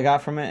 Here's what I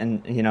got from it,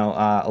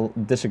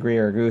 and disagree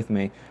or agree with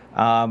me.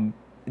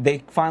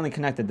 they finally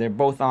connected. They're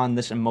both on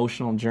this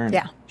emotional journey.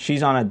 Yeah.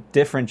 She's on a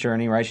different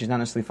journey, right? She's not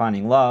necessarily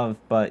finding love,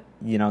 but,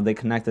 they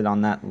connected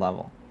on that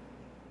level.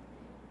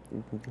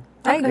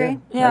 I agree.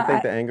 Yeah, I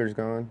think the anger's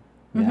gone.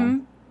 Yeah.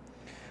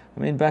 I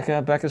mean,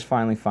 Becca's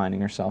finally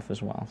finding herself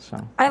as well. So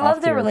I off love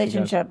to their her if she does.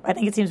 relationship. I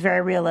think it seems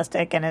very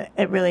realistic, and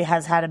it really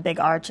has had a big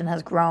arch and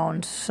has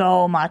grown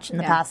so much in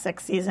the past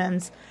 6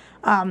 seasons.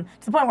 To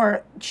the point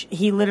where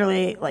he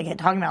literally,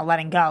 talking about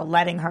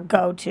letting her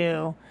go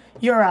to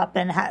Europe,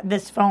 and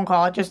this phone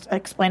call, it just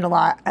explained a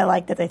lot. I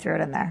like that they threw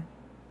it in there.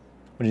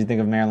 What did you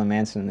think of Marilyn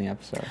Manson in the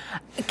episode?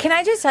 Can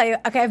I just tell you,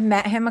 okay, I've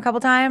met him a couple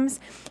times.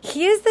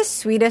 He is the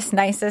sweetest,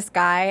 nicest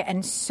guy,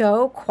 and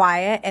so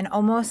quiet and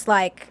almost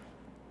like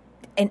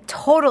a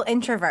total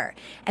introvert.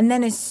 And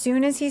then as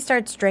soon as he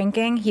starts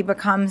drinking, he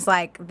becomes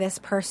like this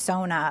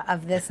persona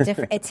of this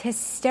different. It's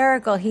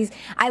hysterical.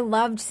 I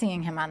loved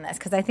seeing him on this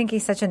because I think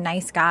he's such a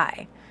nice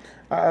guy.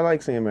 I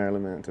like seeing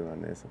Marilyn Manson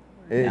on this.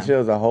 It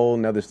shows a whole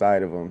nother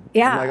side of him.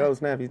 Yeah. I'm like, oh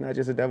snap, he's not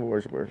just a devil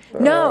worshiper.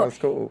 No, that's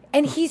cool.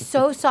 And he's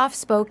so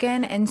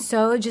soft-spoken and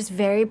so just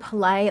very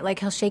polite. Like,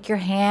 he'll shake your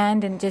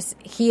hand and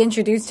he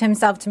introduced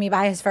himself to me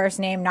by his first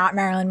name, not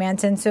Marilyn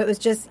Manson. So it was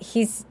just,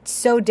 he's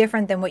so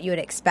different than what you would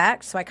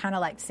expect. So I kind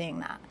of liked seeing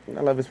that.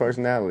 I love his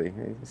personality.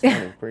 He's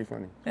funny, pretty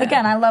funny.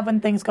 Again, I love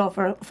when things go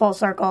for full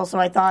circle. So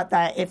I thought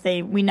that if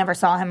we never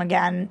saw him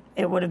again,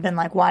 it would have been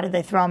like, why did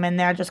they throw him in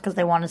there just because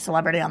they wanted a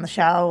celebrity on the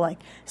show?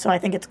 So I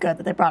think it's good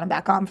that they brought him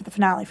back on for the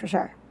finale for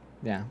sure.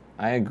 Yeah,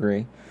 I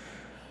agree.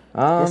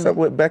 What's up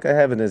with Becca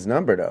having his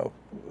number though?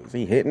 Is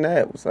he hitting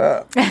that? What's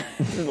up?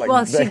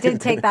 Well, she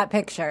did take that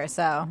picture,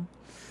 so.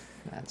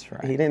 That's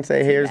right. He didn't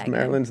say, here's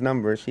Marilyn's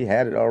number. She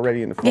had it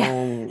already in the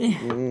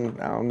phone.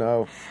 I don't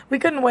know. We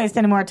couldn't waste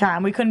any more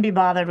time. We couldn't be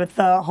bothered with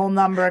the whole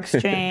number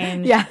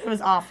exchange. Yeah. It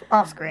was off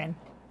screen.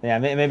 Yeah,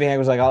 maybe Hank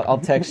was like, I'll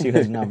text you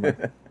his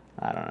number.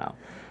 I don't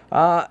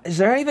know. Is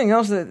there anything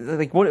else that,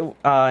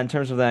 in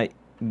terms of that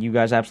you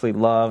guys absolutely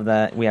love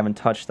that we haven't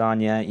touched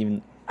on yet?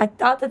 Even I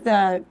thought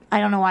that I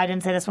don't know why I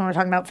didn't say this when we were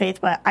talking about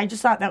Faith, but I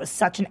just thought that was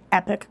such an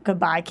epic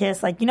goodbye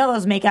kiss. Like,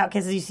 those makeout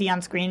kisses you see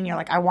on screen, and you're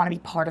like, I want to be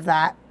part of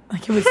that.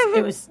 Like,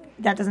 it was,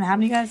 that doesn't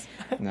happen to you guys?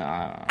 no.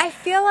 I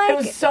feel like it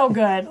was so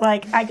good.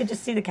 Like, I could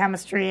just see the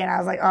chemistry, and I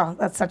was like, oh,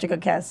 that's such a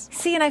good kiss.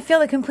 See, and I feel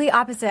the complete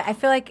opposite. I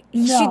feel like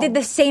she did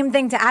the same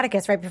thing to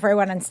Atticus right before he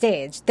went on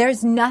stage.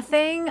 There's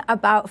nothing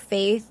about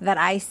Faith that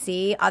I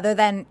see other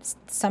than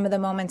some of the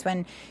moments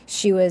when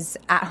she was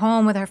at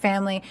home with her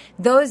family.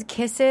 Those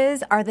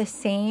kisses are the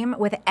same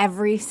with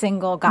every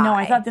single guy. No,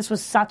 I thought this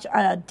was such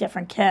a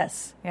different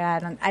kiss.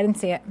 Yeah, I didn't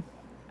see it.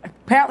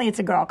 Apparently, it's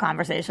a girl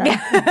conversation.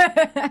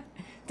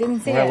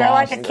 Didn't see We're it. They're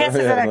lost. like, a kiss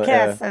is a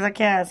kiss is a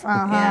kiss.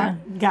 Yeah.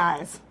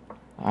 Guys.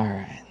 All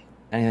right.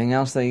 Anything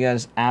else that you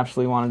guys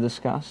absolutely want to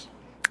discuss?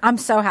 I'm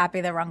so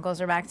happy the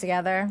Runkles are back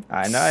together.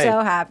 I know.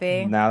 So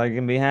happy. Now they're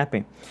going to be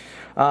happy.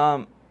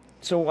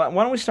 So why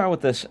don't we start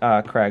with this,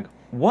 Craig?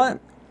 What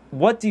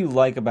do you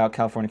like about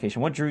Californication?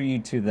 What drew you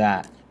to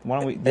that? Why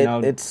don't we?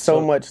 It's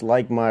so much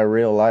like my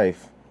real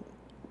life,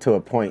 to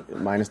a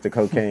point, minus the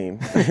cocaine.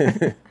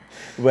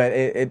 But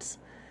it's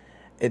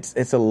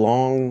a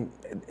long.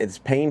 It's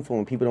painful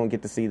when people don't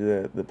get to see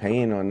the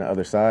pain on the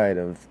other side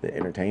of the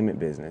entertainment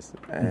business,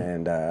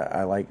 and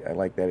I like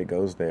that it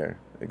goes there.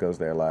 It goes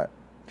there a lot.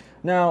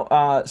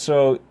 Now,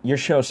 so your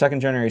show, Second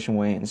Generation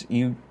Wayans,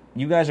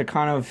 you guys are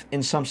kind of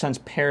in some sense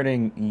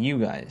parroting you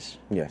guys.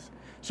 Yes.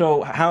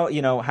 So how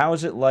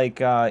is it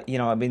like? I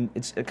mean,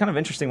 it's kind of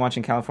interesting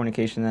watching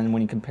Californication, and then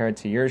when you compare it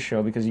to your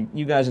show, because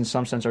you guys in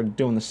some sense are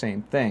doing the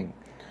same thing.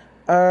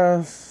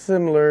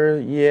 Similar,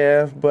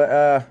 yeah,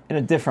 but in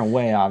a different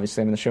way, obviously.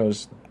 I mean, the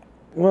show's.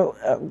 Well,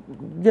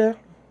 yeah,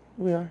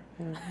 we are.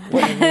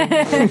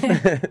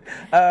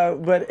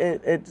 But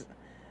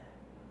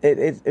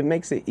it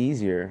makes it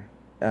easier.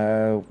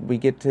 We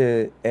get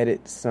to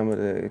edit some of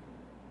the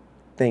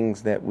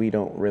things that we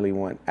don't really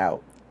want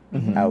out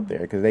there,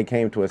 because they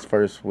came to us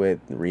first with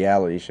the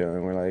reality show,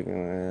 and we're like,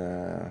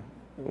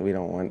 we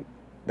don't want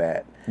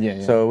that.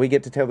 Yeah. So we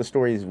get to tell the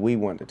stories we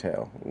want to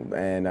tell,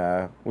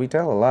 and we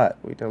tell a lot.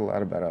 We tell a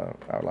lot about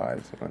our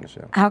lives on the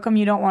show. How come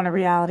you don't want a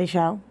reality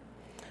show?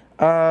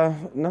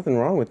 Nothing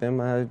wrong with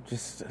them. I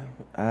just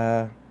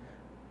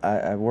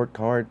I worked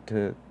hard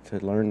to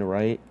learn to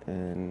write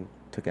and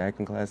took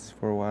acting classes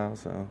for a while,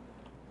 so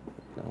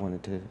I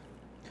wanted to.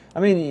 I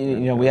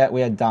mean, we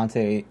had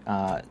Dante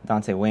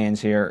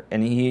Wayans here,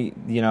 and he,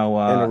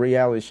 and a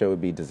reality show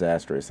would be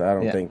disastrous. I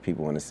don't think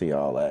people want to see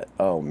all that.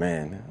 Oh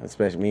man,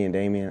 especially me and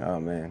Damien. Oh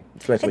man,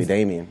 especially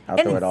Damien. I'll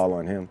throw it all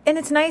on him. And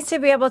it's nice to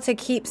be able to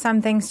keep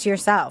some things to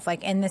yourself.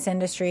 Like in this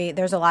industry,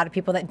 there's a lot of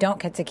people that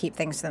don't get to keep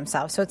things to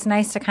themselves. So it's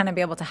nice to kind of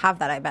be able to have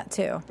that, I bet,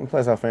 too. And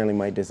plus, our family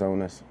might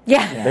disown us.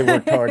 Yeah. They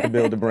worked hard to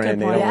build a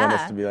brand. They don't want Yeah.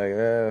 us to be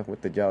like,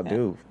 what did y'all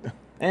do?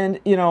 And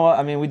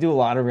I mean, we do a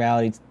lot of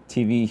reality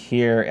TV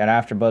here at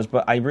AfterBuzz,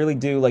 but I really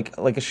do like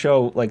a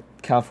show like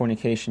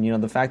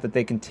Californication. The fact that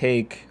they can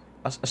take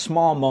a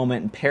small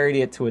moment and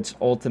parody it to its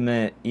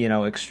ultimate,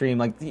 extreme.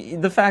 Like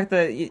the fact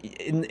that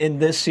in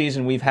this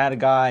season we've had a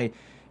guy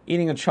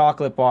eating a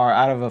chocolate bar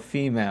out of a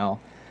female.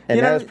 And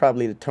You that know- was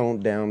probably the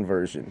toned down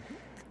version.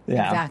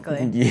 Yeah.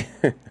 Exactly.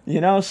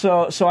 Yeah.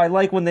 So I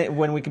like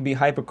when we can be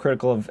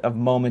hypercritical of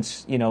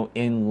moments,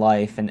 in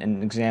life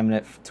and examine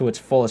it to its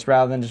fullest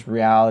rather than just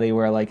reality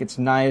where like it's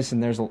nice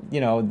and there's,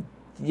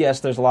 yes,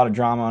 there's a lot of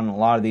drama on a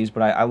lot of these,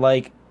 but I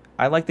like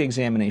the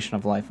examination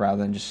of life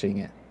rather than just seeing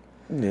it.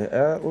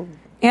 Yeah.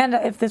 And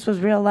if this was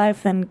real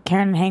life, then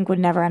Karen and Hank would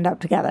never end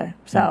up together.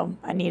 So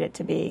I need it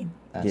to be.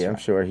 I'm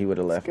sure he would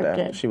have left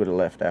after. Scripted. She would have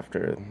left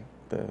after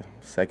the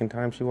second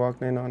time she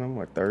walked in on him,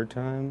 or third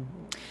time.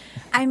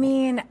 I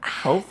mean,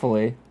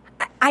 Hopefully.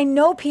 I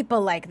know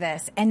people like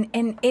this, and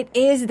it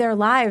is their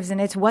lives, and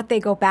it's what they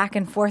go back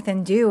and forth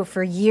and do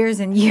for years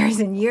and years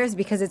and years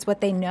because it's what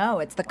they know.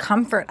 It's the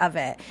comfort of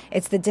it.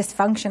 It's the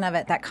dysfunction of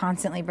it that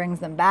constantly brings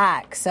them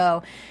back.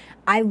 So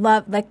I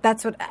love,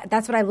 that's what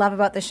I love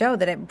about the show,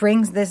 that it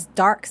brings this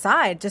dark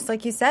side, just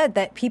like you said,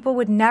 that people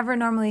would never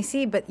normally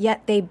see, but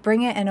yet they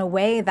bring it in a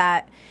way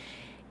that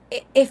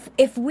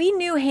if we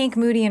knew Hank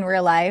Moody in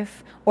real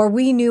life, or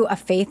we knew a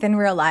Faith in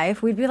real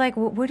life, we'd be like,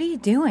 what are you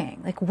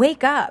doing? Like,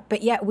 wake up.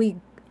 But yet we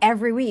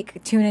every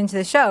week tune into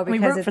the show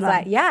because it's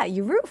like,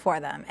 you root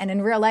for them. And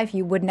in real life,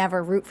 you would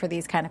never root for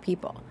these kind of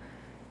people.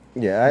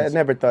 Yeah, I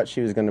never thought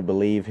she was going to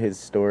believe his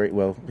story.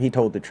 Well, he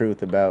told the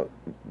truth about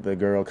the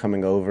girl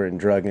coming over and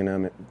drugging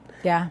him.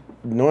 Yeah.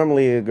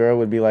 Normally, a girl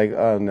would be like,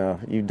 oh, no,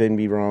 you didn't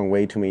be wrong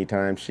way too many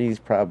times. She's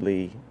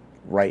probably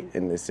right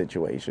in this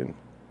situation.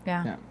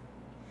 Yeah.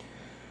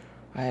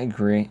 I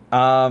agree.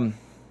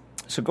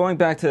 So going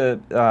back to,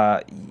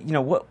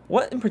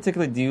 what in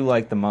particular do you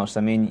like the most?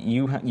 I mean,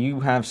 you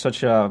have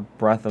such a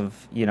breadth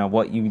of,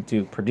 what you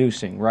do,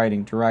 producing,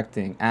 writing,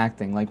 directing,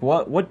 acting. Like,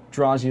 what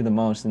draws you the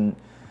most? And,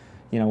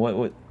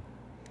 what?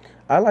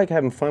 I like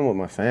having fun with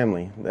my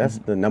family. That's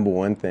the number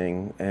one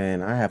thing.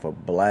 And I have a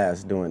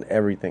blast doing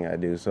everything I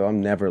do. So I'm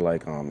never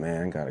like, oh,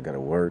 man, I got to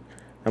work.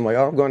 I'm like,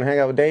 I'm going to hang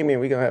out with Damien.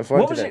 We're going to have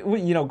fun today.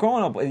 Was it,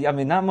 growing up, I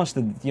mean, that must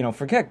have,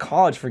 forget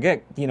college,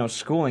 forget,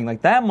 schooling.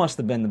 Like, that must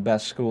have been the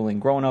best schooling,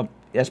 growing up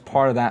as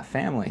part of that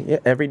family. Yeah,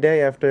 every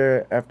day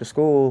after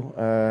school,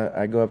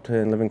 I'd go up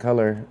to Live in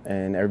Color,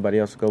 and everybody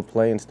else would go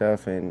play and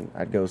stuff, and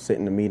I'd go sit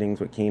in the meetings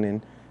with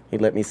Keenan.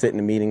 He'd let me sit in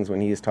the meetings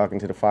when he was talking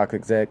to the Fox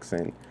execs,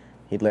 and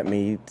he'd let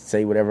me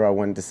say whatever I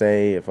wanted to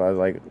say if I was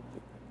like,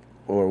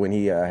 or when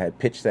he had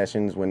pitch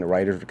sessions when the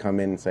writers would come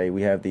in and say,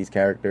 we have these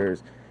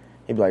characters.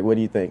 He'd be like, what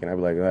do you think? And I'd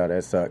be like, oh,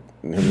 that sucked.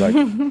 And he'd be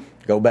like,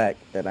 go back.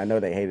 And I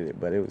know they hated it,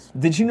 but it was...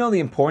 Did you know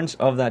the importance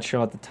of that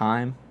show at the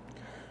time?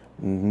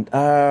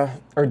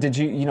 Or did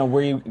you,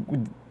 were you...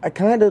 I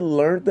kind of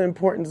learned the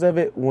importance of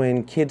it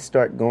when kids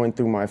start going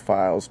through my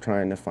files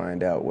trying to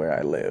find out where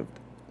I lived.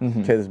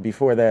 Because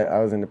before that, I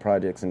was in the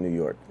projects in New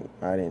York.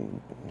 I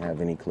didn't have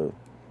any clue.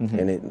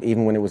 And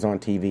even when it was on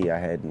TV, I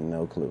had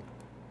no clue.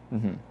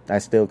 I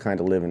still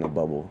kind of live in a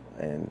bubble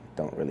and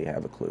don't really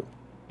have a clue.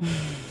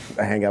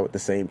 I hang out with the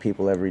same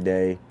people every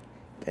day,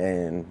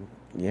 and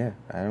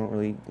I don't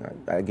really.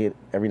 I get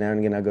every now and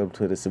again I go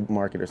to the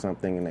supermarket or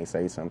something, and they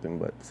say something,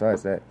 but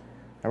besides that,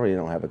 I really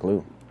don't have a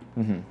clue.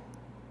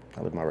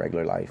 I live my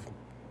regular life.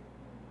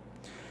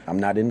 I'm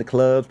not in the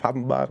clubs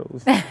popping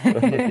bottles.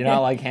 You're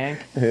not like Hank?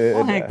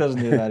 Well, Hank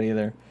doesn't do that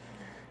either.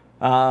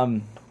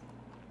 And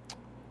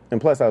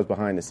plus, I was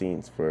behind the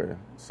scenes for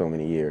so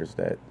many years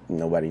that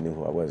nobody knew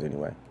who I was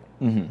anyway.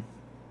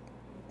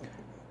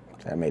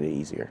 That made it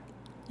easier.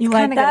 You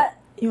like that?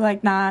 You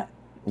like not?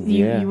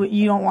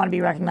 You don't want to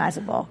be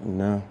recognizable.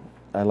 No,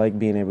 I like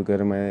being able to go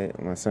to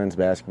my son's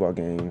basketball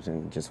games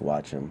and just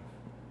watch him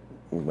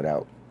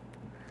without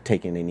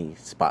taking any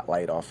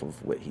spotlight off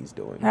of what he's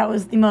doing. That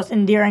was the most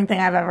endearing thing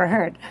I've ever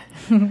heard.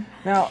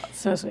 Now,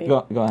 so sweet.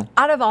 Go ahead.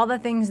 Out of all the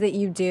things that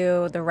you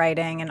do, the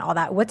writing and all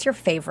that, what's your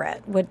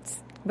favorite?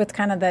 What's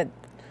kind of the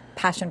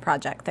passion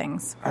project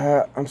things?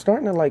 I'm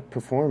starting to like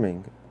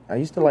performing. I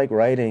used to like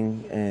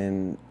writing,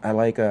 and I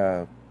like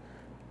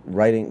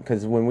writing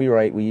because when we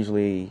write, we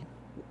usually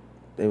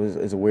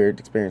it's a weird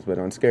experience. But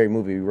on Scary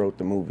Movie, we wrote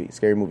the movie.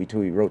 Scary Movie 2,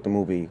 we wrote the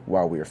movie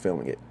while we were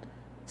filming it.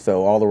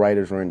 So all the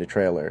writers were in the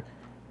trailer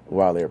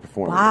while they were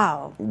performing.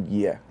 Wow.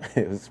 Yeah,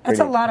 it was. That's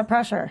a lot of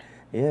pressure.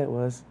 Yeah, it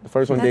was. The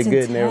first one did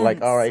good, and they were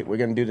like, "All right, we're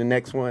gonna do the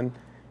next one,"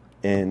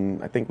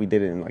 and I think we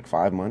did it in like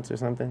 5 months or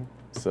something.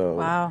 So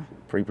wow.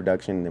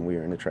 Pre-production, and then we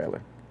were in the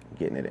trailer,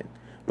 getting it in.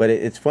 But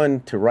it's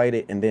fun to write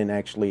it and then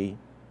actually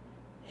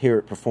hear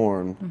it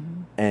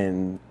performed,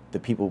 and the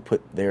people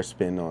put their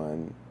spin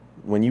on.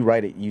 When you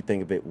write it, you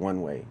think of it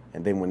one way,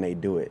 and then when they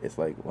do it, it's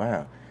like,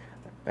 wow,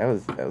 that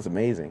was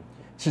amazing.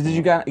 So did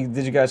you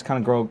guys kind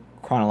of grow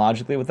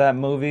chronologically with that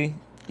movie?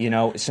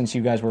 Since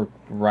you guys were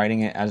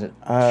writing it as it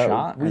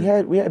shot. We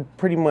had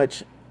pretty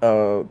much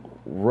a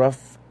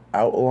rough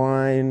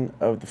outline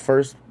of the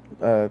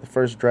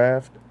first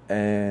draft,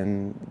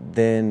 and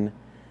then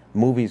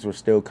movies were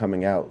still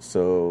coming out.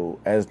 So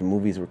as the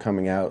movies were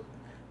coming out,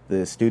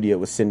 the studio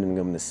was sending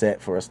them the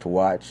set for us to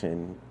watch,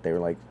 and they were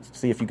like,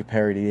 "See if you could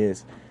parody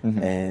this."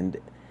 And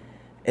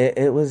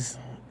it was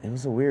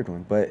a weird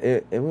one, but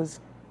it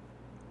was.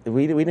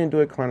 We didn't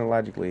do it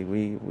chronologically.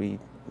 We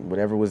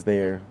whatever was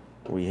there,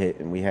 we hit,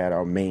 and we had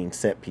our main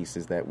set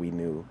pieces that we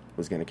knew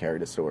was going to carry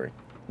the story.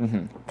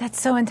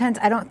 That's so intense.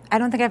 I don't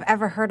think I've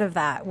ever heard of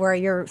that, where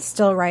you're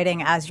still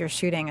writing as you're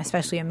shooting,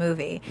 especially a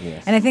movie.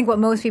 Yes. And I think what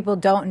most people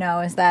don't know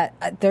is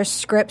that there's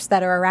scripts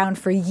that are around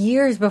for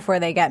years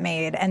before they get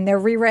made, and they're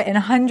rewritten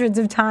hundreds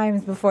of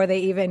times before they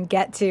even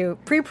get to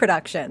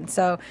pre-production.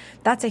 So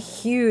that's a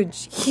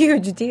huge,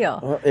 huge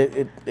deal. Well,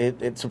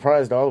 it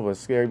surprised all of us.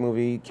 Scary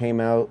Movie came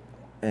out,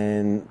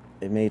 and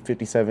it made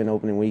 57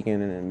 opening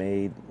weekend, and it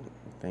made,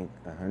 I think,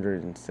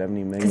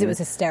 170 million. Because it was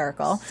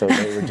hysterical. So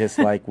they were just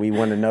like, we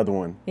want another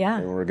one. Yeah.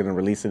 And we're going to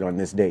release it on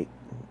this date.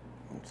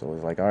 So it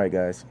was like, all right,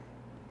 guys,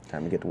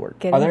 time to get to work.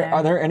 Get Are in there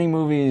are there any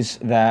movies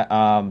that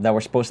that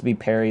were supposed to be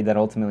parodied that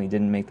ultimately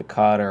didn't make the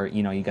cut, or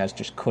you guys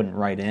just couldn't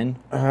write in?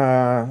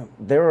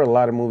 There were a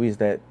lot of movies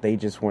that they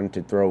just wanted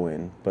to throw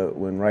in, but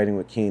when writing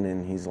with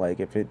Keenan, he's like,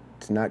 if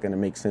it's not going to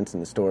make sense in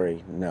the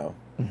story, no.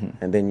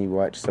 And then you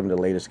watch some of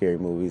the later Scary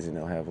movies, and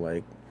they'll have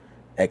like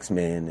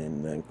X-Men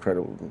and The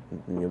Incredible,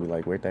 and you'll be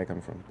like, where'd that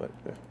come from? But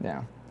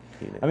Yeah.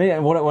 I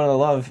mean, what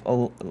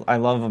I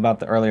love about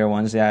the earlier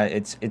ones,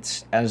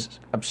 it's as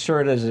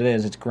absurd as it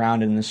is, it's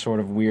grounded in this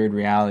sort of weird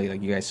reality.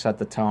 Like, you guys set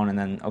the tone, and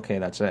then, okay,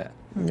 that's it.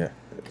 Yeah.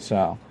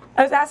 So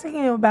I was asking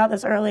you about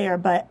this earlier,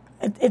 but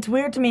it's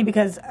weird to me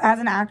because as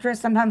an actress,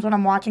 sometimes when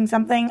I'm watching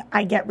something,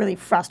 I get really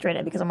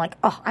frustrated because I'm like,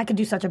 oh, I could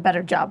do such a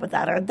better job with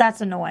that, or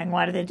that's annoying.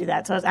 Why do they do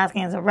that? So I was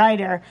asking as a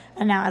writer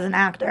and now as an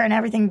actor and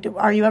everything.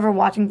 Are you ever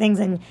watching things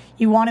and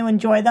you want to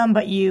enjoy them,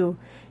 but you're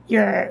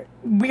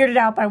weirded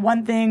out by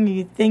one thing?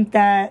 You think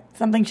that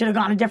something should have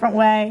gone a different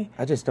way?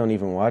 I just don't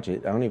even watch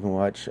it. I don't even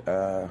watch.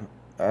 I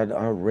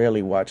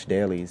rarely watch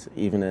dailies.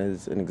 Even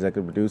as an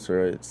executive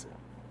producer,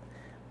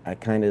 I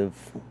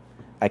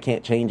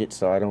can't change it,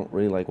 so I don't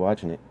really like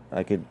watching it.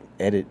 I could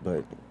edit,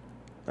 but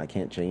I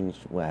can't change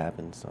what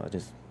happens, so I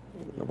just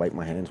wipe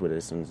my hands with it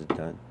as soon as it's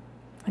done.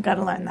 I got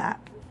to learn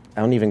that.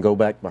 I don't even go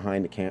back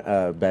behind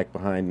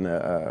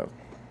the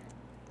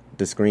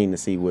screen to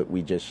see what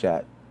we just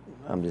shot.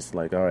 I'm just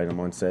like, all right, I'm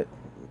on set.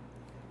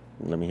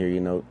 Let me hear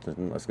your notes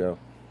and let's go.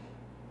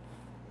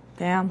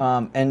 Damn.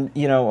 And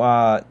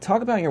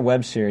talk about your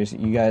web series.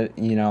 You guys,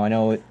 I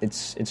know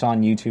it's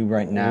on YouTube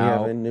right now. We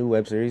have a new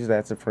web series.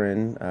 That's a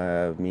friend.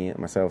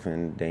 Myself,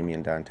 and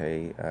Damien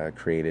Dante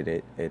created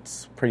it.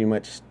 It's pretty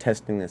much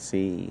testing to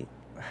see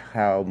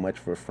how much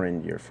of a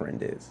friend your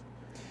friend is.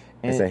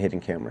 It's a hidden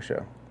camera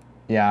show.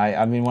 Yeah,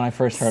 I mean, when I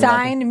first heard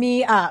Sign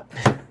me up.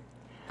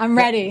 I'm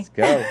ready. Let's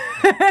go.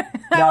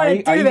 Now,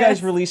 are you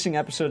guys releasing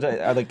episodes?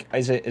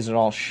 Is it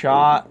all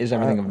shot? Is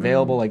everything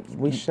available? Like,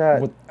 we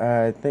shot.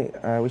 I think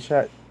we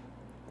shot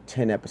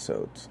 10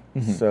 episodes.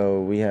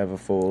 So we have a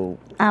full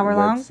hour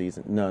long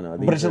season. No.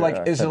 But is it like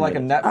a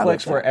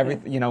Netflix where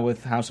everything,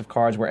 with House of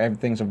Cards, where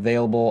everything's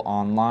available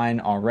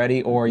online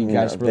already, or you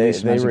guys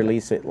release? They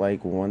release it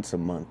like once a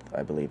month,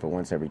 I believe, or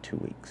once every 2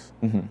 weeks.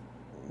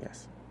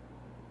 Yes.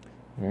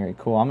 Very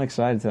cool. I'm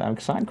excited to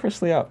sign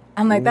Chris Lee up.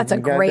 I'm like, that's a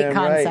great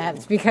concept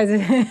right. because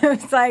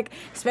it's like,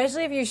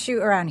 especially if you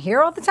shoot around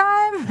here all the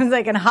time, it's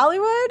like in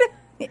Hollywood.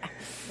 Yeah.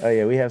 Oh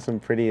yeah, we have some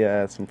pretty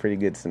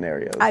good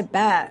scenarios. I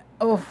bet.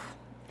 Oh,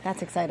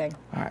 that's exciting.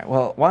 All right.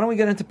 Well, why don't we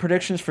get into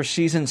predictions for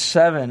season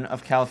 7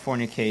 of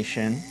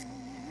Californication?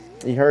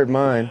 You heard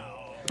mine.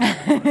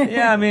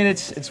 Yeah, I mean,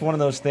 it's one of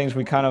those things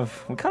we kind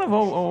of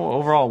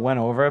overall went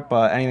over it,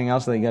 but anything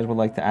else that you guys would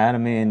like to add? I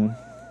mean,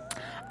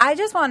 I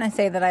just want to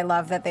say that I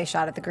love that they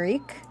shot at the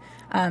Greek.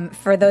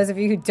 For those of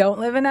you who don't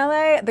live in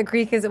LA, the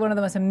Greek is one of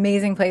the most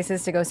amazing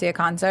places to go see a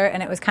concert,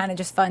 and it was kind of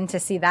just fun to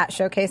see that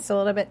showcased a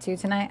little bit too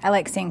tonight. I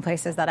like seeing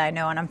places that I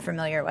know and I'm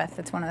familiar with.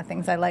 It's one of the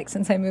things I like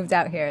since I moved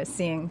out here, is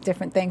seeing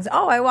different things.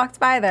 Oh, I walked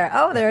by there.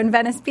 Oh, they're in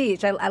Venice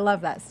Beach. I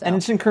love that stuff. And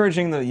it's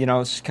encouraging that,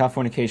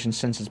 Californication,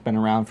 since it's been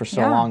around for so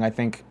long, I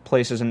think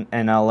places in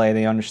LA,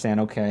 they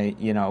understand, okay,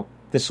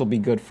 this will be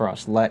good for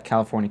us. Let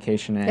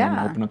Californication in,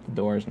 open up the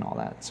doors and all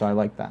that. So I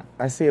like that.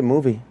 I see a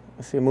movie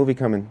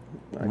coming.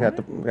 I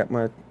got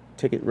my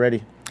ticket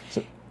ready.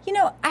 So,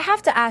 I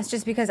have to ask,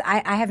 just because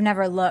I have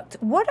never looked,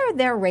 what are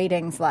their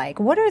ratings like?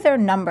 What are their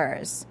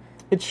numbers?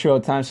 It's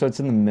Showtime, so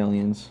it's in the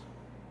millions.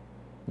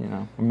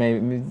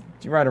 Maybe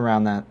right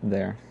around that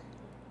there.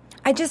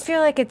 I just feel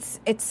like it's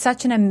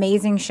such an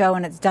amazing show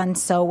and it's done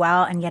so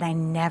well, and yet I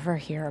never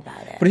hear about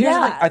it. But here's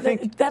I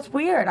think that's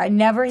weird. I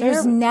never hear.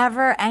 There's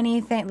never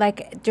anything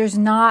like. There's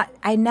not.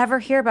 I never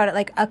hear about it.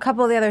 Like a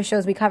couple of the other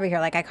shows we cover here,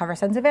 like I cover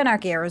Sons of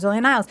Anarchy or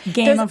Rosalind Isles.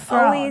 Game of Thrones.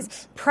 There's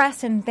always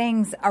press and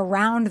things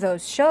around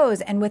those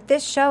shows, and with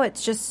this show,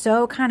 it's just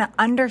so kind of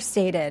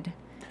understated.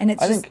 And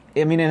it's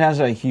it has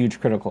a huge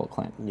critical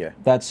acclaim. Yeah,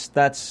 that's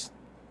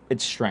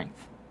its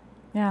strength.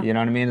 Yeah. You know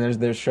what I mean?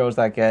 There's shows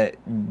that get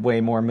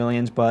way more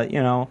millions, but they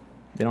don't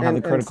have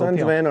the critical Sons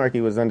appeal. of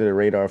Anarchy was under the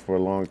radar for a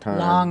long time.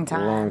 Long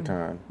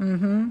time.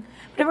 Mm-hmm.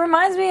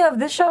 But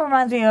this show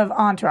reminds me of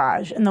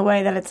Entourage in the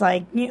way that it's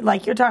like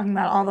you're talking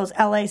about all those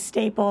LA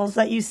staples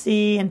that you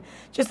see and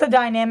just the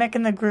dynamic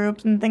in the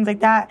groups and things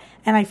like that.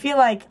 And I feel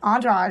like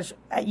Entourage,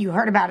 you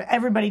heard about it.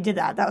 Everybody did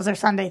that. That was their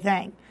Sunday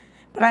thing.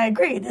 But I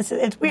agree.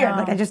 It's weird. No.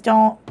 Like, I just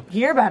don't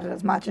hear about it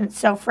as much, and it's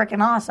so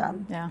freaking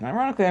awesome. Yeah.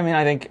 Ironically, I mean,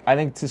 I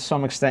think to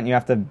some extent you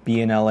have to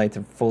be in LA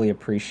to fully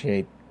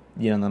appreciate,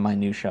 the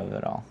minutiae of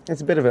it all.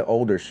 It's a bit of an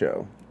older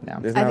show. Yeah.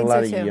 There's I not a think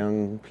lot so, of too.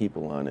 young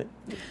people on it.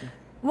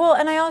 Well,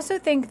 and I also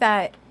think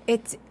that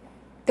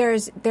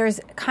there's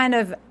kind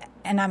of,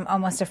 and I'm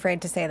almost afraid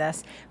to say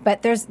this,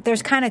 but there's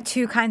kind of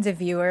two kinds of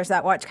viewers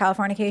that watch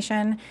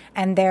Californication,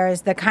 and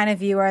there's the kind of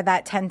viewer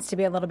that tends to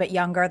be a little bit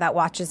younger that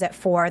watches it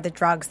for the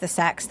drugs, the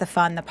sex, the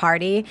fun, the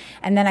party,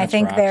 and then I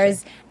think Roxy.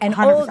 there's an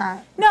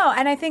 100%.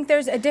 and I think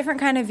there's a different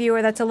kind of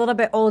viewer that's a little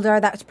bit older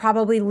that's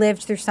probably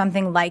lived through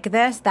something like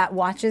this that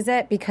watches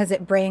it because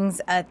it brings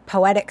a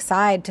poetic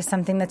side to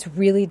something that's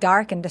really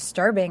dark and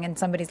disturbing in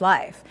somebody's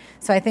life.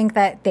 So I think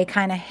that they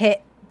kind of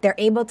they're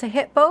able to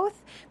hit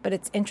both, but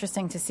it's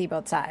interesting to see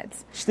both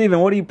sides. Steven,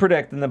 what do you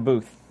predict in the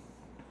booth?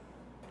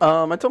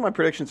 I told my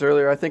predictions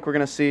earlier. I think we're going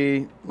to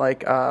see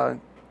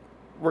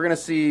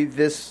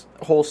this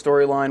whole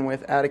storyline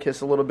with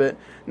Atticus a little bit.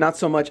 Not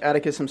so much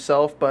Atticus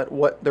himself, but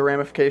what the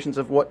ramifications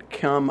of what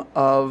come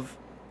of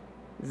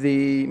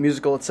the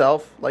musical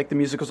itself. Like, the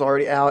musical's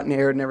already out and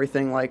aired and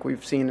everything, like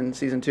we've seen in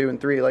season 2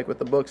 and 3, like with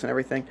the books and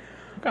everything.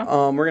 Okay.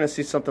 We're going to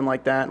see something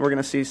like that. We're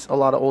going to see a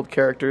lot of old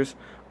characters.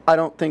 I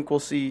don't think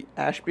we'll see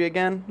Ashby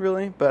again,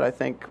 really, but I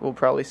think we'll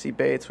probably see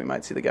Bates. We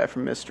might see the guy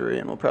from Mystery,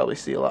 and we'll probably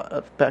see a lot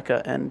of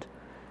Becca, and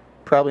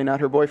probably not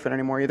her boyfriend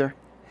anymore either.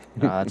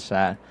 Oh, that's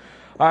sad.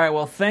 All right,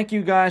 well, thank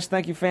you guys.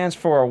 Thank you, fans,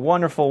 for a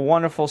wonderful,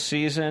 wonderful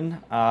season.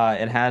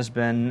 It has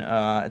been,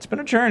 it's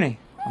been a journey.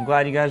 I'm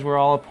glad you guys were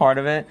all a part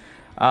of it.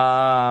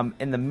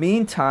 In the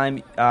meantime,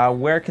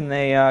 where can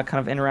they kind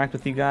of interact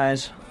with you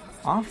guys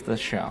off the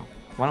show?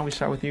 Why don't we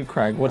start with you,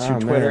 Craig? What's your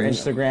Twitter,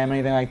 Instagram,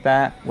 anything like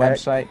that?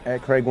 Website?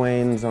 At Craig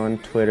Waynes on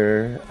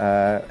Twitter,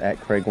 at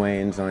Craig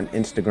Waynes on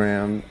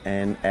Instagram,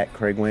 and at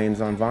Craig Waynes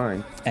on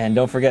Vine. And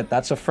don't forget,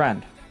 that's a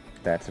friend.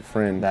 That's a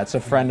friend. That's a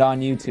friend on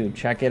YouTube.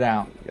 Check it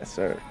out. Yes,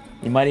 sir.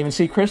 You might even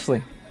see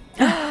Chrisley.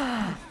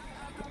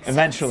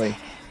 Eventually.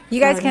 You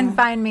guys can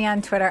find me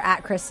on Twitter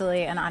at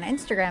Chrisley and on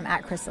Instagram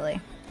at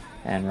Chrisley.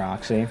 And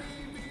Roxy.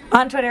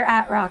 On Twitter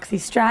at Roxy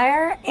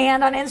Stryer,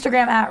 and on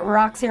Instagram at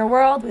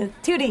RoxyWorld with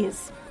 2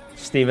 Ds.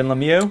 Stephen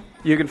Lemieux.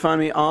 You can find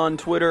me on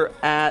Twitter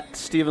at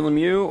Stephen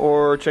Lemieux,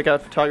 or check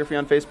out photography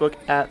on Facebook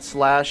at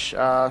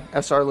 /SR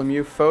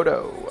Lemieux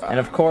Photo. And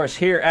of course,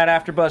 here at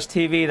AfterBuzz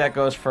TV, that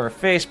goes for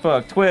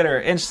Facebook,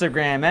 Twitter,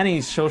 Instagram,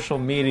 any social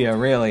media,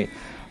 really.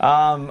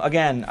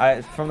 Again,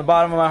 from the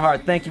bottom of my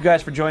heart, thank you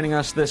guys for joining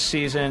us this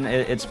season.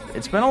 It's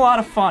been a lot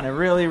of fun. It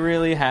really,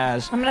 really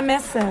has. I'm going to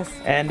miss this.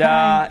 And,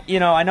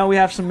 I know we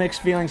have some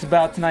mixed feelings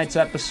about tonight's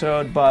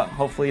episode, but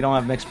hopefully you don't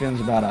have mixed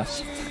feelings about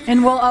us.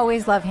 And we'll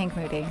always love Hank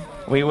Moody.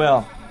 We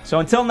will. So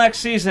until next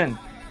season,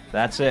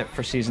 that's it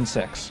for Season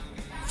 6.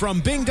 From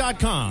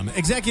Bing.com,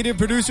 executive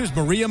producers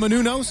Maria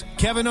Menounos,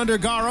 Kevin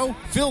Undergaro,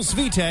 Phil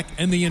Svitek,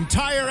 and the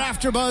entire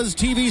AfterBuzz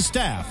TV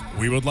staff,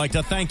 we would like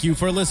to thank you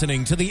for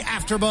listening to the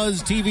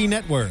AfterBuzz TV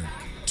network.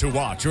 To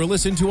watch or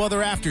listen to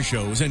other after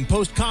shows and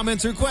post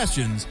comments or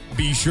questions,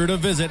 be sure to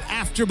visit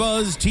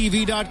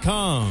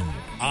AfterBuzzTV.com.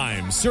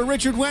 I'm Sir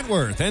Richard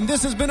Wentworth, and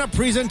this has been a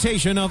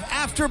presentation of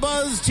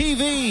AfterBuzz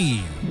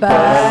TV.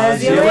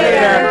 Buzz you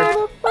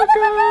later.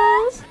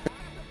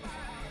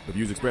 The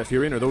views expressed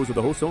herein are those of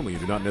the hosts only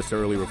and do not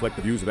necessarily reflect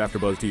the views of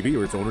AfterBuzz TV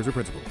or its owners or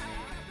principals.